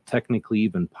that's not technically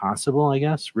even possible, I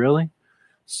guess, really.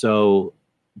 So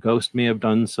Ghost may have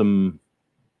done some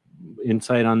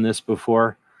insight on this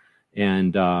before,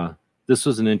 and this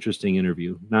was an interesting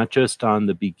interview, not just on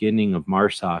the beginning of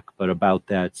MARSOC, but about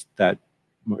that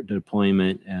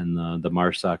deployment and the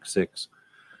MARSOC 6.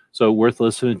 So worth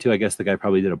listening to. I guess the guy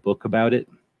probably did a book about it.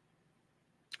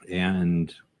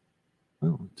 And,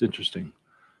 it's interesting.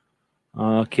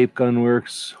 Cape Gun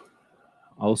Works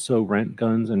also rent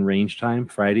guns and range time.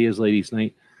 Friday is ladies'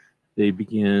 night. They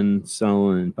begin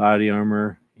selling body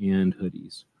armor and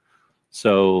hoodies.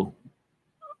 So,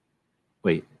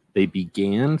 wait, they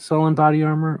began selling body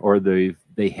armor, or they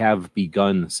have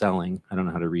begun selling? I don't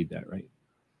know how to read that right.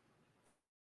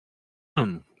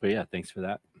 But yeah, thanks for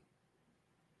that.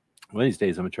 One of these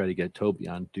days, I'm going to try to get Toby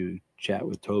on to chat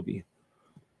with Toby.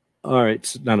 All right,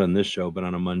 it's not on this show, but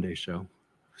on a Monday show.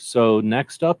 So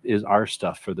next up is our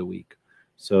stuff for the week.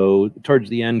 So towards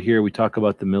the end here, we talk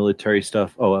about the military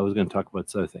stuff. Oh, I was going to talk about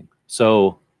this other thing.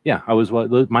 So yeah, I was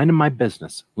minding my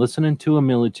business, listening to a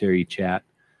military chat,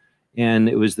 and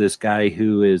it was this guy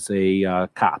who is a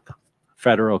cop,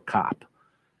 federal cop,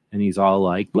 and he's all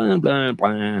like, blah, blah,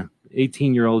 blah.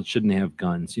 18-year-olds shouldn't have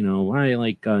guns. I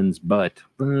like guns, but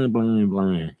blah, blah,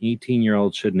 blah.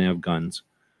 18-year-olds shouldn't have guns.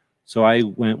 So I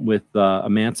went with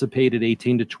emancipated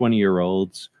 18 to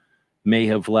 20-year-olds may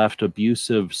have left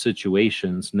abusive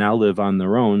situations, now live on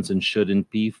their own, and shouldn't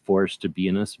be forced to be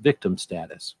in a victim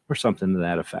status or something to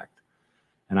that effect.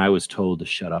 And I was told to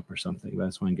shut up or something.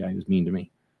 That's one guy who was mean to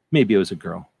me. Maybe it was a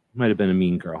girl. Might have been a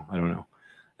mean girl. I don't know.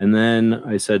 And then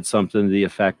I said something to the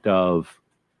effect of,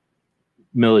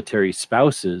 military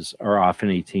spouses are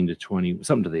often 18 to 20,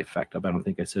 something to the effect of, I don't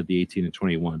think I said the 18 to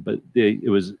 21, but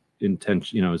it was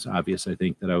intention, it was obvious, I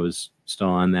think, that I was still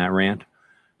on that rant.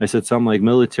 I said something like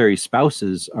military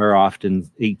spouses are often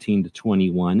 18 to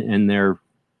 21, and their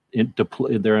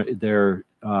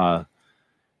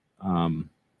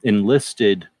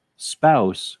enlisted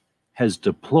spouse has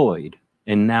deployed,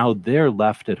 and now they're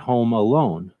left at home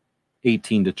alone.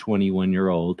 18 to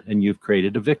 21-year-old, and you've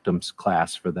created a victims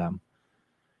class for them.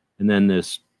 And then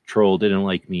this troll didn't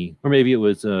like me, or maybe it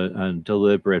was a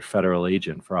deliberate federal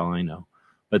agent for all I know,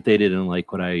 but they didn't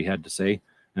like what I had to say,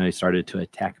 and they started to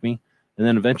attack me, and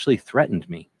then eventually threatened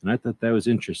me. And I thought that was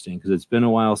interesting because it's been a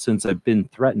while since I've been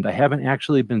threatened. I haven't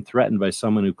actually been threatened by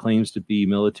someone who claims to be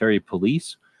military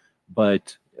police,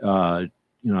 but I've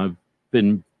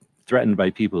been threatened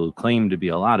by people who claim to be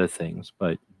a lot of things,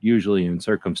 but usually in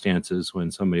circumstances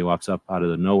when somebody walks up out of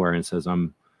the nowhere and says,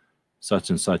 I'm such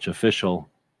and such official,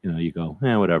 you go,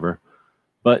 whatever.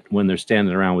 But when they're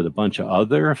standing around with a bunch of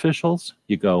other officials,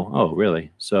 you go, oh,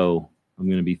 really? So I'm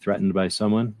going to be threatened by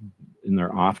someone in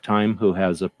their off time who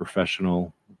has a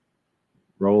professional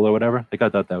role or whatever. Like, I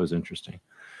thought that was interesting.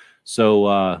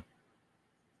 So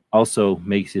also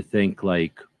makes you think,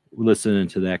 like, listening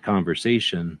to that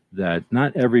conversation, that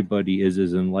not everybody is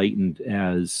as enlightened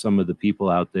as some of the people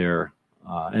out there.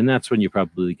 And that's when you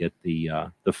probably get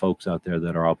the folks out there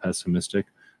that are all pessimistic.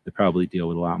 They probably deal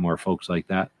with a lot more folks like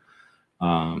that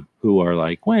who are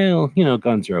like, well,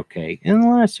 guns are okay.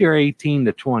 Unless you're 18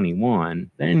 to 21,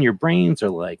 then your brains are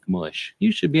like mush.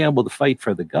 You should be able to fight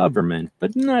for the government,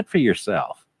 but not for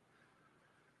yourself.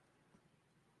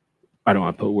 I don't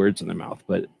want to put words in their mouth,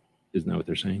 but isn't that what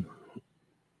they're saying?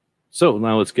 So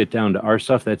now let's get down to our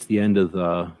stuff. That's the end of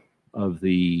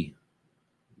the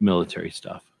military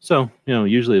stuff. So,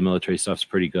 usually the military stuff's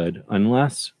pretty good,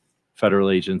 unless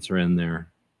federal agents are in there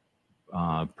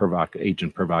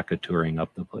agent provocateuring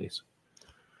up the place.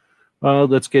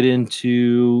 Let's get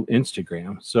into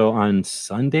Instagram. So on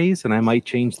Sundays, and I might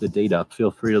change the date up,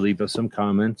 feel free to leave us some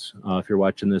comments. If you're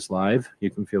watching this live, you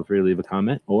can feel free to leave a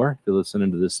comment, or if you're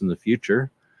listening to this in the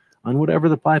future, on whatever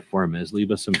the platform is,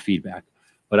 leave us some feedback.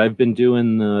 But I've been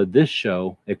doing this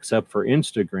show, except for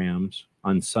Instagrams,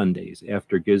 on Sundays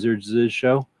after Gizzards'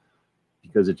 show,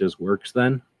 because it just works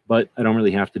then. But I don't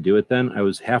really have to do it then. I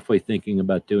was halfway thinking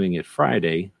about doing it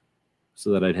Friday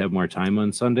so that I'd have more time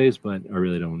on Sundays, but I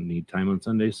really don't need time on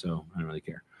Sundays, so I don't really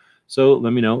care. So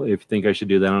let me know if you think I should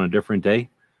do that on a different day.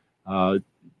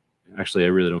 Actually, I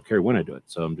really don't care when I do it,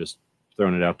 so I'm just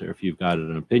throwing it out there. If you've got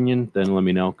an opinion, then let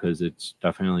me know, because it's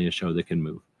definitely a show that can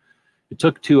move. It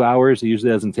took 2 hours. It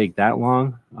usually doesn't take that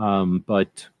long,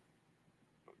 but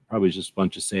probably just a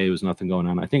bunch of say. There was nothing going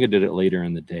on. I think I did it later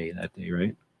in the day that day,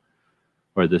 right?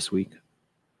 Or this week.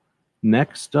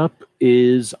 Next up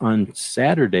is on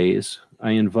Saturdays,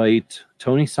 I invite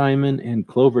Tony Simon and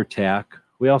Clover Tack.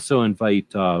 We also invite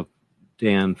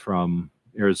Dan from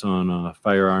Arizona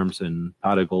Firearms and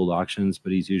Pot of Gold Auctions,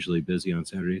 but he's usually busy on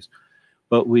Saturdays.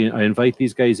 But I invite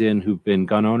these guys in who've been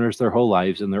gun owners their whole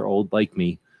lives and they're old like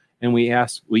me. And we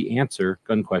answer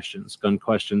gun questions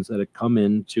that have come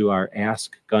into our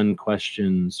Ask Gun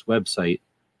Questions website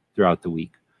throughout the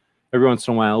week. Every once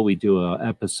in a while, we do an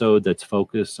episode that's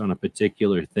focused on a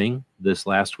particular thing.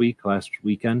 Last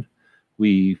weekend,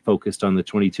 we focused on the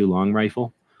 22 long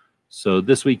rifle. So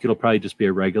this week, it'll probably just be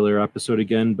a regular episode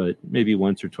again, but maybe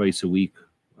once or twice a week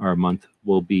or a month,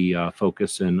 we'll be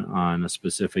focusing on a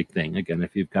specific thing. Again,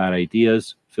 if you've got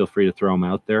ideas, feel free to throw them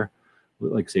out there.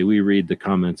 Like I say, we read the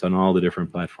comments on all the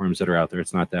different platforms that are out there.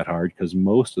 It's not that hard because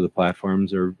most of the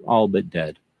platforms are all but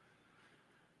dead.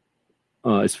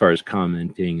 As far as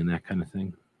commenting and that kind of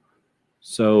thing.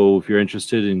 So if you're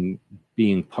interested in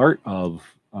being part of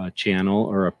a channel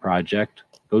or a project,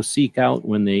 go seek out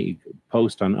when they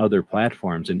post on other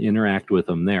platforms and interact with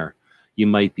them there. You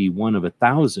might be one of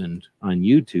 1,000 on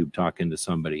YouTube talking to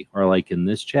somebody, or like in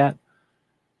this chat,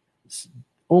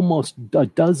 almost a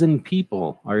dozen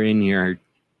people are in here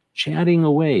chatting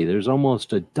away. There's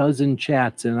almost a dozen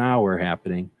chats an hour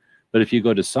happening. But if you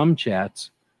go to some chats,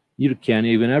 you can't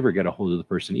even ever get a hold of the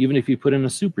person. Even if you put in a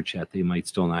super chat, they might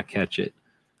still not catch it.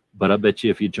 But I bet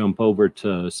you if you jump over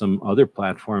to some other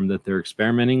platform that they're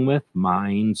experimenting with,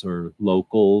 Minds or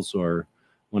Locals or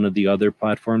one of the other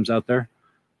platforms out there,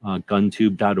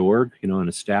 guntube.org, an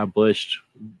established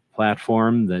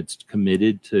platform that's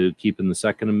committed to keeping the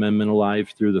Second Amendment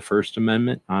alive through the First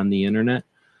Amendment on the internet,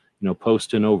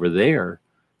 posting over there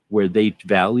where they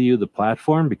value the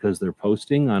platform because they're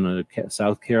posting on a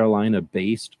South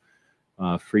Carolina-based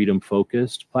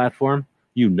freedom-focused platform,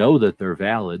 that they're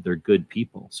valid, they're good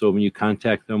people. So when you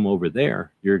contact them over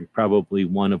there, you're probably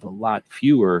one of a lot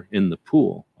fewer in the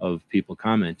pool of people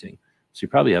commenting. So you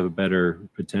probably have a better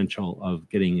potential of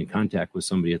getting in contact with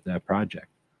somebody at that project.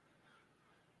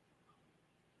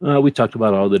 We talked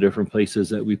about all the different places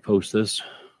that we post this.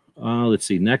 Let's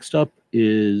see. Next up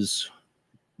is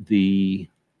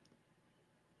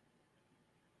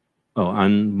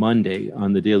on Monday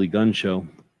on the Daily Gun Show.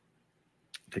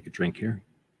 Take a drink here.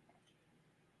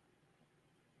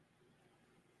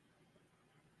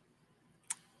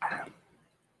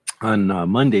 on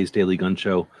Monday's Daily Gun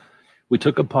Show, we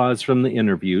took a pause from the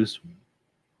interviews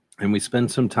and we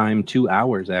spent some time, 2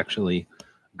 hours actually,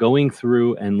 going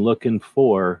through and looking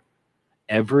for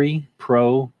every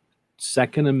pro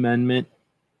Second Amendment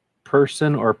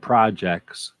person or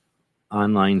project's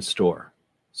online store.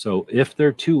 So if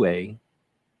they're 2A,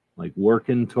 like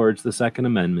working towards the Second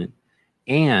Amendment,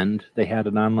 and they had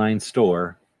an online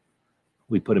store,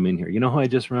 we put them in here. You know who I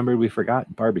just remembered we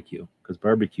forgot? Barbecue, because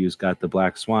Barbecue's got the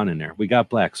Black Swan in there. We got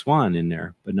Black Swan in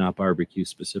there, but not Barbecue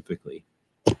specifically.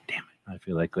 Damn it. I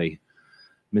feel like I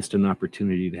missed an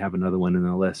opportunity to have another one in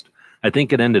the list. I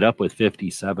think it ended up with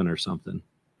 57 or something.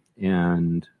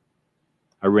 And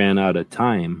I ran out of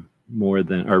time or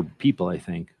people, I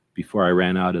think, before I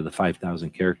ran out of the 5,000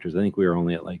 characters. I think we were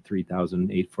only at like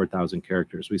 4,000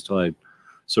 characters. We still had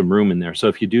some room in there. So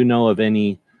if you do know of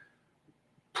any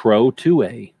pro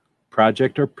 2A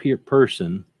project or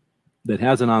person that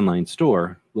has an online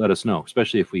store, let us know,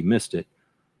 especially if we missed it.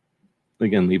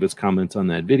 Again, leave us comments on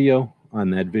that video on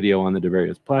the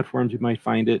various platforms you might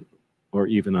find it, or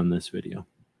even on this video.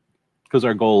 Because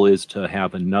our goal is to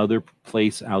have another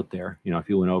place out there. You know, if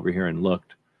you went over here and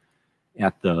looked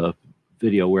at the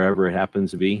video, wherever it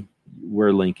happens to be,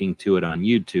 we're linking to it on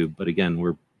YouTube. But again,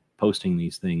 we're posting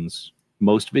these things.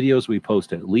 Most videos we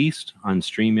post at least on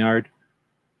StreamYard.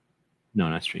 No,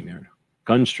 not StreamYard.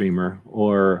 GunStreamer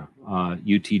or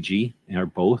UTG, or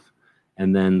both.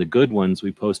 And then the good ones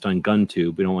we post on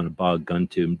GunTube. We don't want to bog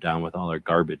GunTube down with all our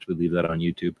garbage. We leave that on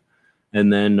YouTube.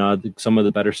 And then some of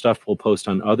the better stuff we'll post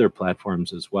on other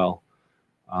platforms as well.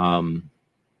 But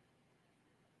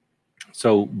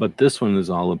this one is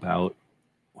all about,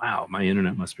 wow, my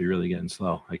internet must be really getting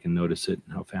slow. I can notice it,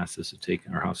 how fast this is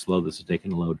taking, or how slow this is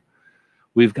taking to load.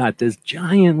 We've got this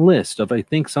giant list of, I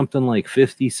think, something like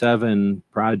 57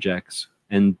 projects,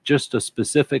 and just a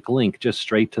specific link just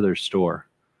straight to their store.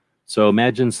 So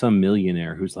imagine some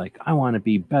millionaire who's like, I want to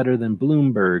be better than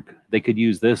Bloomberg. They could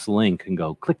use this link and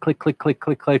go click, click, click, click,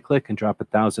 click, click, click, and drop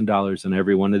 $1,000 on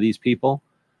every one of these people.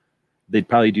 They'd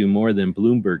probably do more than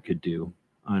Bloomberg could do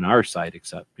on our side,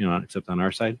 except on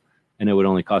our side. And it would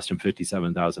only cost them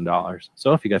 $57,000.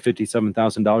 So if you got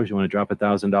 $57,000, you want to drop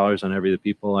 $1,000 on every of the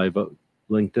people I've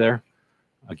linked there,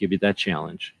 I'll give you that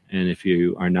challenge. And if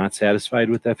you are not satisfied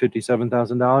with that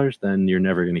 $57,000, then you're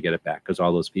never going to get it back, because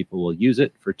all those people will use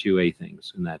it for 2A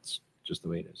things. And that's just the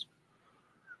way it is.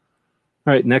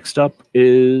 All right, next up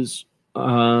is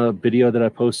a video that I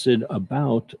posted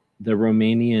about the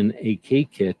Romanian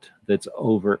AK kit that's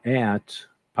over at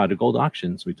Pot of Gold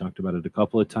Auctions. We talked about it a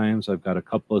couple of times. I've got a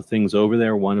couple of things over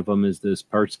there. One of them is this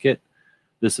parts kit.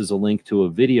 This is a link to a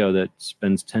video that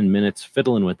spends 10 minutes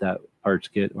fiddling with that parts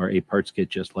kit, or a parts kit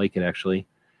just like it, actually.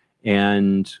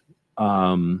 And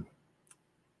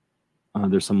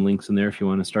there's some links in there if you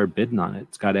want to start bidding on it.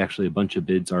 It's got actually a bunch of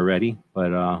bids already,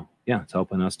 but yeah, it's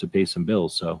helping us to pay some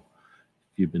bills. So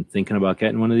if you've been thinking about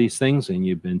getting one of these things and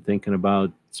you've been thinking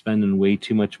about spending way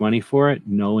too much money for it,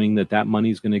 knowing that that money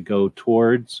is going to go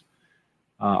towards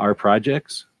our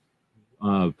projects,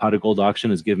 Pot of Gold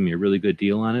Auction has given me a really good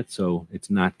deal on it, so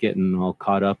it's not getting all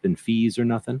caught up in fees or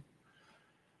nothing.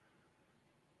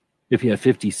 If you have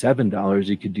 $57,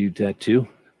 you could do that too,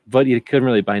 but you couldn't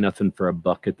really buy nothing for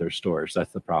 $1 at their stores.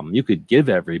 That's the problem. You could give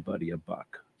everybody $1.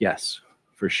 Yes,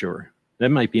 for sure.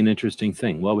 That might be an interesting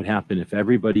thing. What would happen if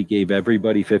everybody gave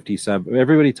everybody 57?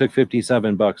 Everybody took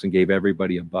 $57 and gave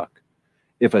everybody $1.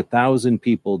 If 1,000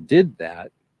 people did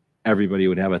that, everybody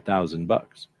would have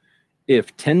 $1,000.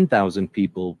 If 10,000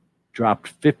 people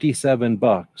dropped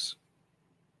 $57,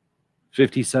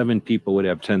 57 people would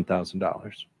have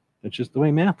 $10,000. That's just the way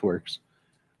math works.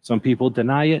 Some people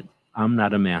deny it. I'm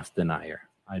not a math denier.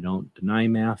 I don't deny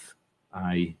math.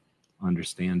 I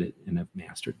understand it and have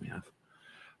mastered math.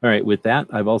 All right, with that,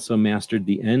 I've also mastered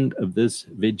the end of this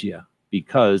video,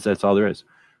 because that's all there is.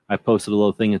 I posted a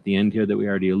little thing at the end here that we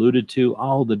already alluded to,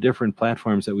 all the different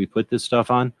platforms that we put this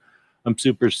stuff on. I'm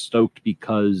super stoked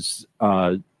because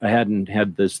I hadn't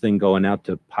had this thing going out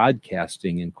to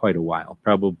podcasting in quite a while,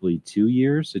 probably 2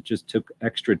 years. It just took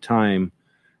extra time,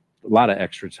 a lot of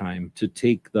extra time, to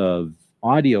take the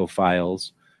audio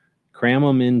files, cram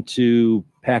them into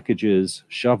packages,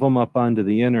 shove them up onto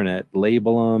the internet,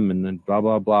 label them, and then blah,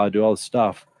 blah, blah, do all the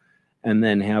stuff, and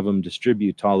then have them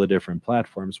distribute to all the different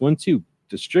platforms. Once you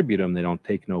distribute them, they don't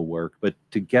take no work, but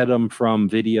to get them from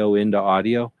video into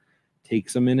audio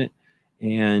takes a minute,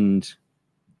 and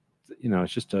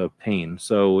it's just a pain.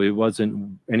 So it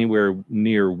wasn't anywhere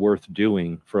near worth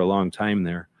doing for a long time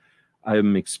there.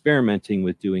 I'm experimenting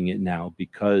with doing it now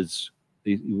because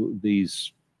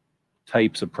these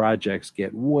types of projects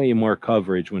get way more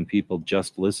coverage when people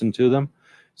just listen to them.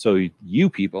 So you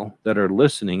people that are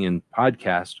listening in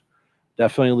podcast,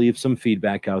 definitely leave some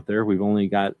feedback out there. We've only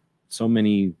got so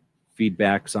many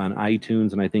feedbacks on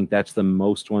iTunes, and I think that's the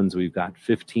most ones we've got,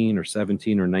 15 or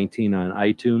 17 or 19 on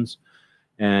iTunes.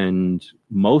 And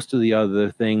most of the other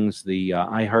things, the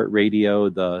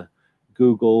iHeartRadio, the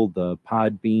Google, the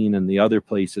Podbean, and the other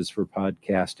places for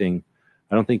podcasting,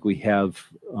 I don't think we have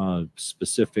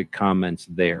specific comments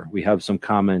there. We have some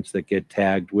comments that get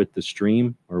tagged with the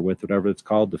stream or with whatever it's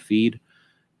called, the feed,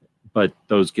 but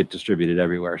those get distributed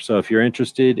everywhere. So if you're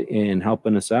interested in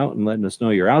helping us out and letting us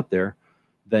know you're out there,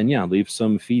 then yeah, leave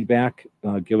some feedback.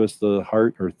 Give us the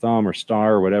heart or thumb or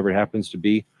star or whatever it happens to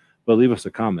be. But leave us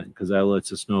a comment, because that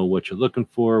lets us know what you're looking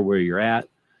for, where you're at,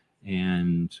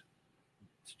 and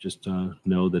just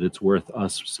know that it's worth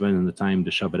us spending the time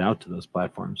to shove it out to those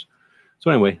platforms. So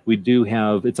anyway, we do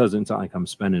have, it's not like I'm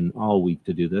spending all week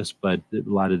to do this, but a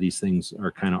lot of these things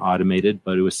are kind of automated,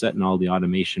 but it was setting all the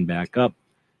automation back up.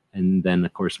 And then,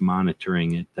 of course,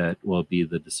 monitoring it, that will be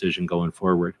the decision going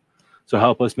forward. So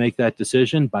help us make that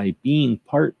decision by being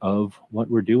part of what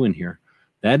we're doing here.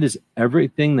 That is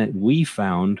everything that we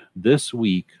found this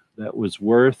week that was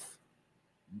worth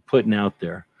putting out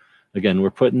there. Again, we're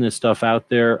putting this stuff out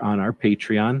there on our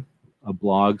Patreon, a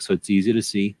blog, so it's easy to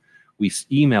see. We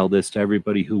email this to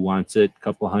everybody who wants it. A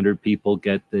couple hundred people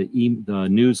get the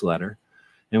newsletter,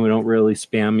 and we don't really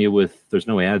spam you with, there's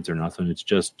no ads or nothing. It's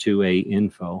just 2A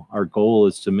info. Our goal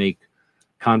is to make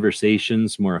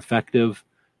conversations more effective,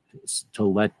 to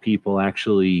let people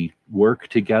actually work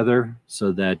together,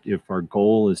 so that if our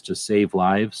goal is to save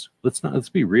lives, let's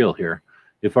be real here.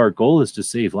 If our goal is to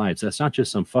save lives, that's not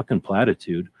just some fucking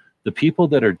platitude. The people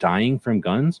that are dying from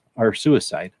guns are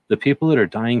suicide. The people that are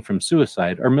dying from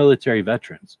suicide are military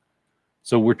veterans.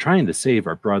 So we're trying to save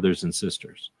our brothers and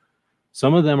sisters.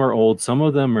 Some of them are old, some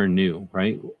of them are new,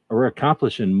 right? We're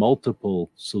accomplishing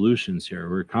multiple solutions here.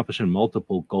 We're accomplishing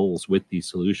multiple goals with these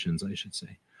solutions, I should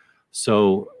say.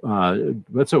 So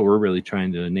that's what we're really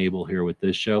trying to enable here with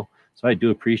this show. So I do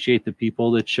appreciate the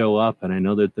people that show up, and I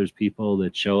know that there's people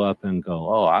that show up and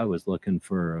go, oh, I was looking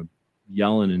for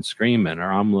yelling and screaming,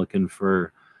 or I'm looking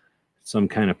for some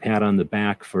kind of pat on the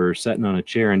back for sitting on a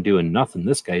chair and doing nothing.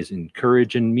 This guy's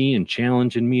encouraging me and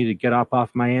challenging me to get up off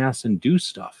my ass and do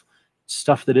stuff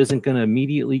that isn't going to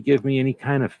immediately give me any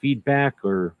kind of feedback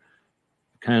or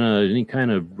any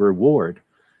kind of reward.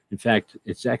 In fact,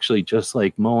 it's actually just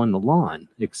like mowing the lawn,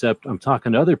 except I'm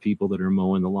talking to other people that are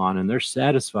mowing the lawn, and they're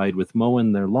satisfied with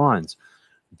mowing their lawns.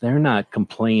 They're not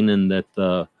complaining that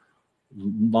the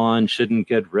lawn shouldn't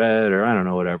get red, or I don't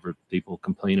know, whatever people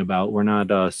complain about. We're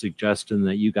not suggesting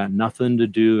that you got nothing to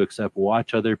do except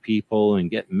watch other people and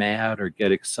get mad or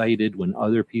get excited when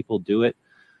other people do it.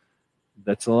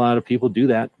 That's a lot of people do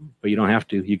that, but you don't have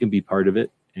to. You can be part of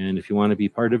it. And if you want to be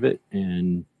part of it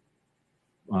and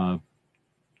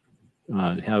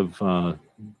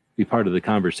be part of the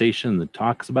conversation that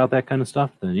talks about that kind of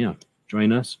stuff, then yeah,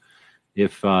 join us.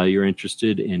 If you're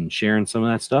interested in sharing some of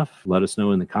that stuff, let us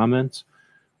know in the comments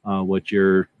what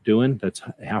you're doing. That's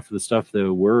half of the stuff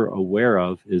that we're aware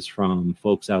of is from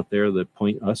folks out there that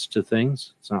point us to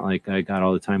things. It's not like I got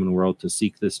all the time in the world to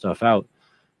seek this stuff out.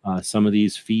 Some of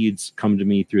these feeds come to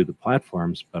me through the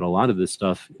platforms, but a lot of this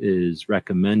stuff is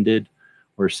recommended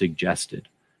or suggested.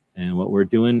 And what we're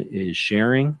doing is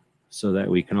sharing so that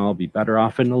we can all be better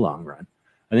off in the long run.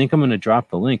 I think I'm going to drop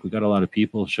the link. We've got a lot of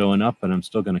people showing up, but I'm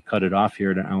still going to cut it off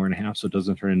here at 1.5 hours so it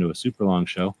doesn't turn into a super long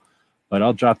show. But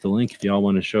I'll drop the link if y'all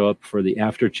want to show up for the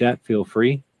after chat. Feel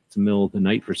free. It's the middle of the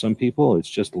night for some people. It's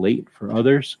just late for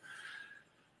others.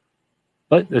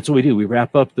 But that's what we do. We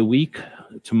wrap up the week.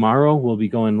 Tomorrow we'll be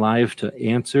going live to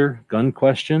answer gun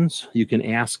questions. You can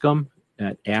ask them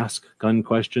at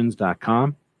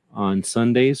askgunquestions.com. On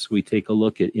Sundays, we take a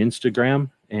look at Instagram,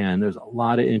 and there's a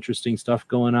lot of interesting stuff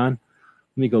going on.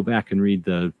 Let me go back and read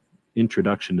the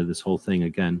introduction to this whole thing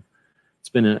again. It's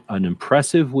been an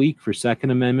impressive week for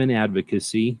Second Amendment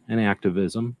advocacy and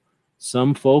activism.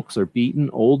 Some folks are beating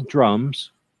old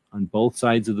drums on both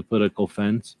sides of the political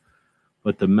fence,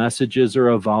 but the messages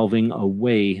are evolving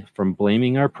away from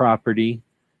blaming our property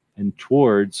and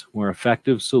towards more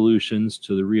effective solutions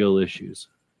to the real issues.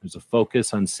 There's a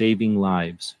focus on saving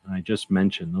lives. And I just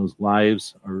mentioned those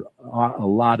lives are, a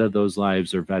lot of those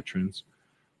lives are veterans.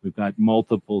 We've got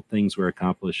multiple things we're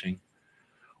accomplishing.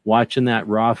 Watching that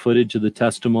raw footage of the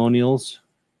testimonials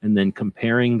and then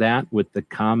comparing that with the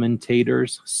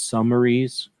commentators'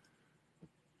 summaries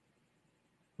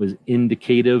was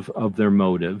indicative of their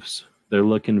motives. They're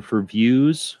looking for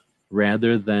views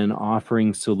rather than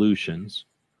offering solutions.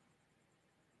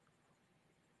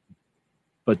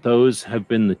 But those have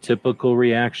been the typical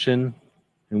reaction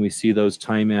and we see those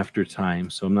time after time.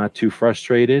 So I'm not too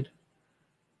frustrated.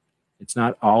 It's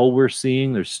not all we're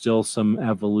seeing. There's still some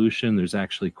evolution. There's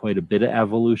actually quite a bit of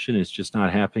evolution. It's just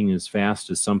not happening as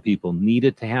fast as some people need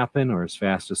it to happen, or as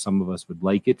fast as some of us would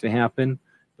like it to happen,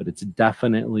 but it's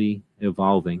definitely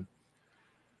evolving.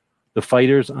 The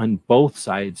fighters on both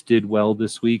sides did well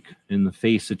this week in the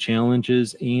face of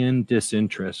challenges and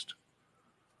disinterest.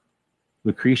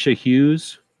 Lucretia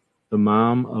Hughes, the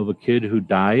mom of a kid who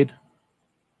died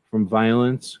from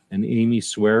violence, and Amy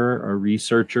Swearer, a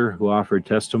researcher who offered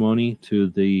testimony to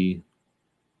the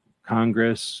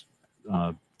Congress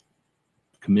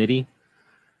committee,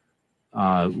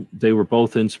 they were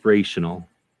both inspirational.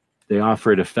 They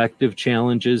offered effective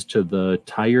challenges to the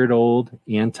tired old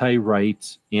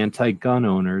anti-rights, anti-gun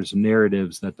owners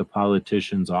narratives that the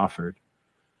politicians offered.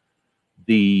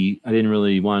 I didn't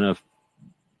really want to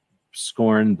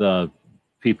scorn the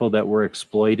people that were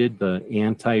exploited. The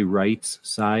anti-rights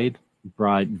side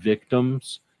brought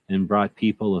victims and brought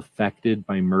people affected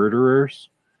by murderers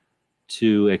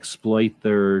to exploit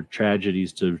their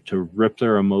tragedies, to rip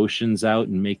their emotions out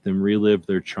and make them relive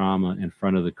their trauma in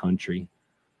front of the country.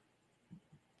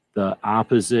 The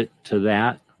opposite to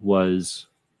that was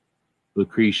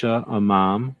Lucretia, a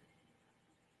mom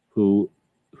who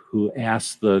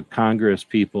asked the Congress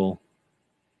people,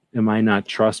 am I not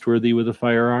trustworthy with a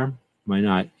firearm? Am I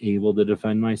not able to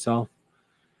defend myself?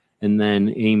 And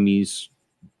then Amy's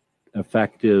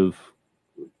effective,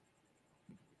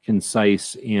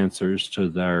 concise answers to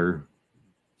their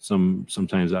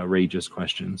sometimes outrageous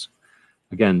questions.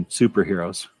 Again,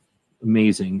 superheroes,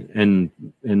 amazing.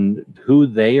 And who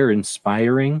they are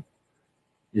inspiring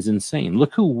is insane.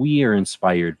 Look who we are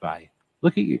inspired by.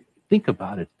 Look at you. Think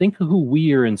about it. Think of who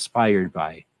we are inspired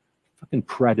by. Fucking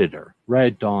Predator,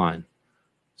 Red Dawn,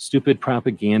 stupid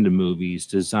propaganda movies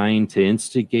designed to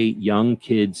instigate young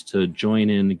kids to join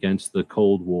in against the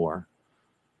Cold War.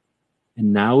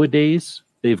 And nowadays,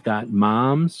 they've got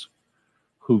moms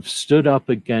who've stood up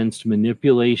against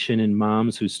manipulation and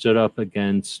moms who stood up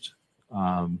against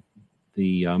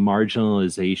the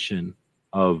marginalization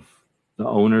of the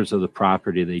owners of the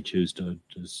property they choose to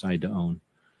decide to own.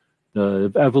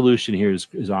 The evolution here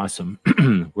is awesome.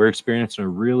 We're experiencing a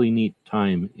really neat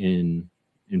time in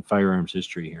firearms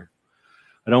history here.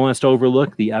 I don't want us to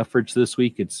overlook the efforts this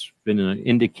week. It's been an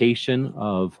indication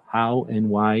of how and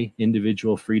why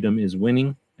individual freedom is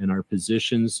winning, and our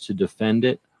positions to defend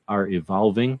it are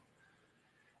evolving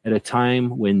at a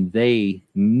time when they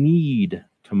need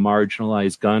to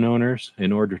marginalize gun owners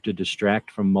in order to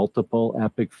distract from multiple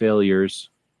epic failures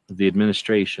of the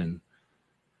administration.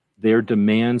 Their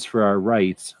demands for our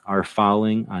rights are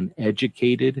falling on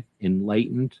educated,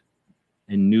 enlightened,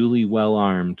 and newly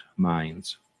well-armed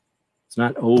minds. It's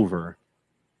not over,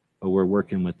 but we're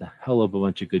working with a hell of a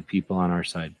bunch of good people on our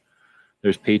side.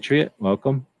 There's Patriot,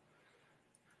 welcome.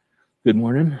 Good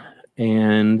morning.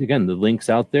 And again, the link's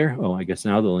out there. Oh, I guess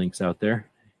now the link's out there.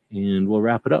 And we'll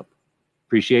wrap it up.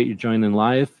 Appreciate you joining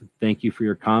live. Thank you for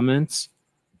your comments.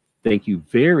 Thank you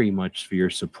very much for your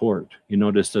support. You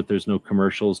notice that there's no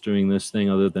commercials during this thing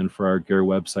other than for our Gear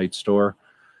website store.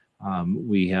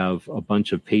 We have a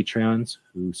bunch of Patreons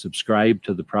who subscribe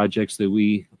to the projects that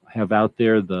we have out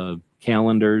there, the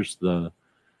calendars, the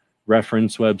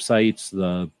reference websites,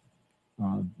 the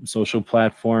social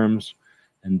platforms,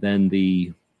 and then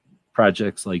the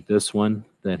projects like this one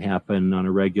that happen on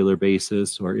a regular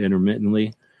basis or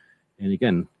intermittently. And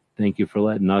again, thank you for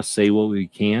letting us say what we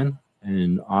can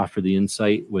and offer the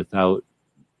insight without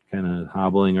kind of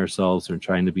hobbling ourselves or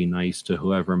trying to be nice to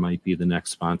whoever might be the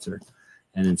next sponsor,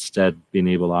 and instead being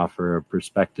able to offer a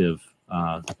perspective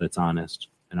that's honest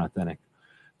and authentic.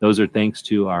 Those are thanks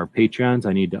to our Patreons.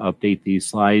 I need to update these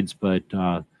slides, but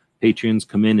Patreons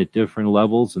come in at different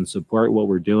levels and support what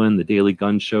we're doing, the Daily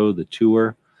Gun Show, the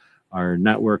tour, our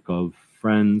network of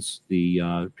friends,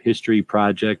 the History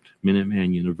Project,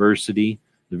 Minuteman University,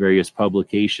 the various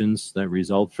publications that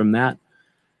result from that,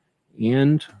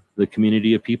 and the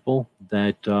community of people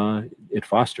that it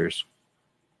fosters.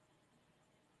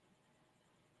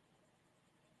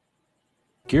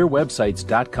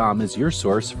 GearWebsites.com is your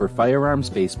source for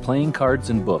firearms-based playing cards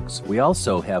and books. We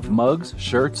also have mugs,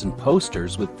 shirts, and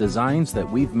posters with designs that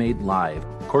we've made live.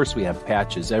 Of course, we have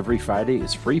patches. Every Friday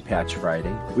is Free Patch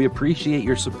Friday. We appreciate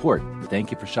your support. Thank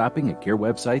you for shopping at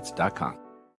GearWebsites.com.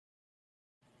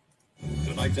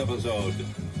 Tonight's episode,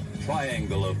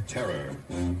 Triangle of Terror.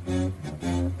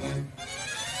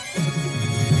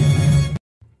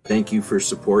 Thank you for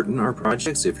supporting our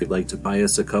projects. If you'd like to buy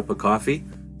us a cup of coffee,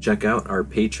 check out our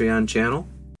Patreon channel.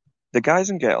 The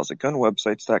guys and gals at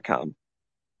GunWebsites.com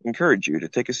encourage you to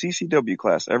take a CCW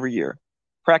class every year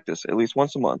Practice at least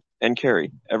once a month and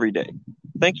carry every day.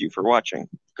 Thank you for watching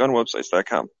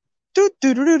GunWebsites.com. Do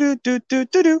do do do do do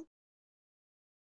do do.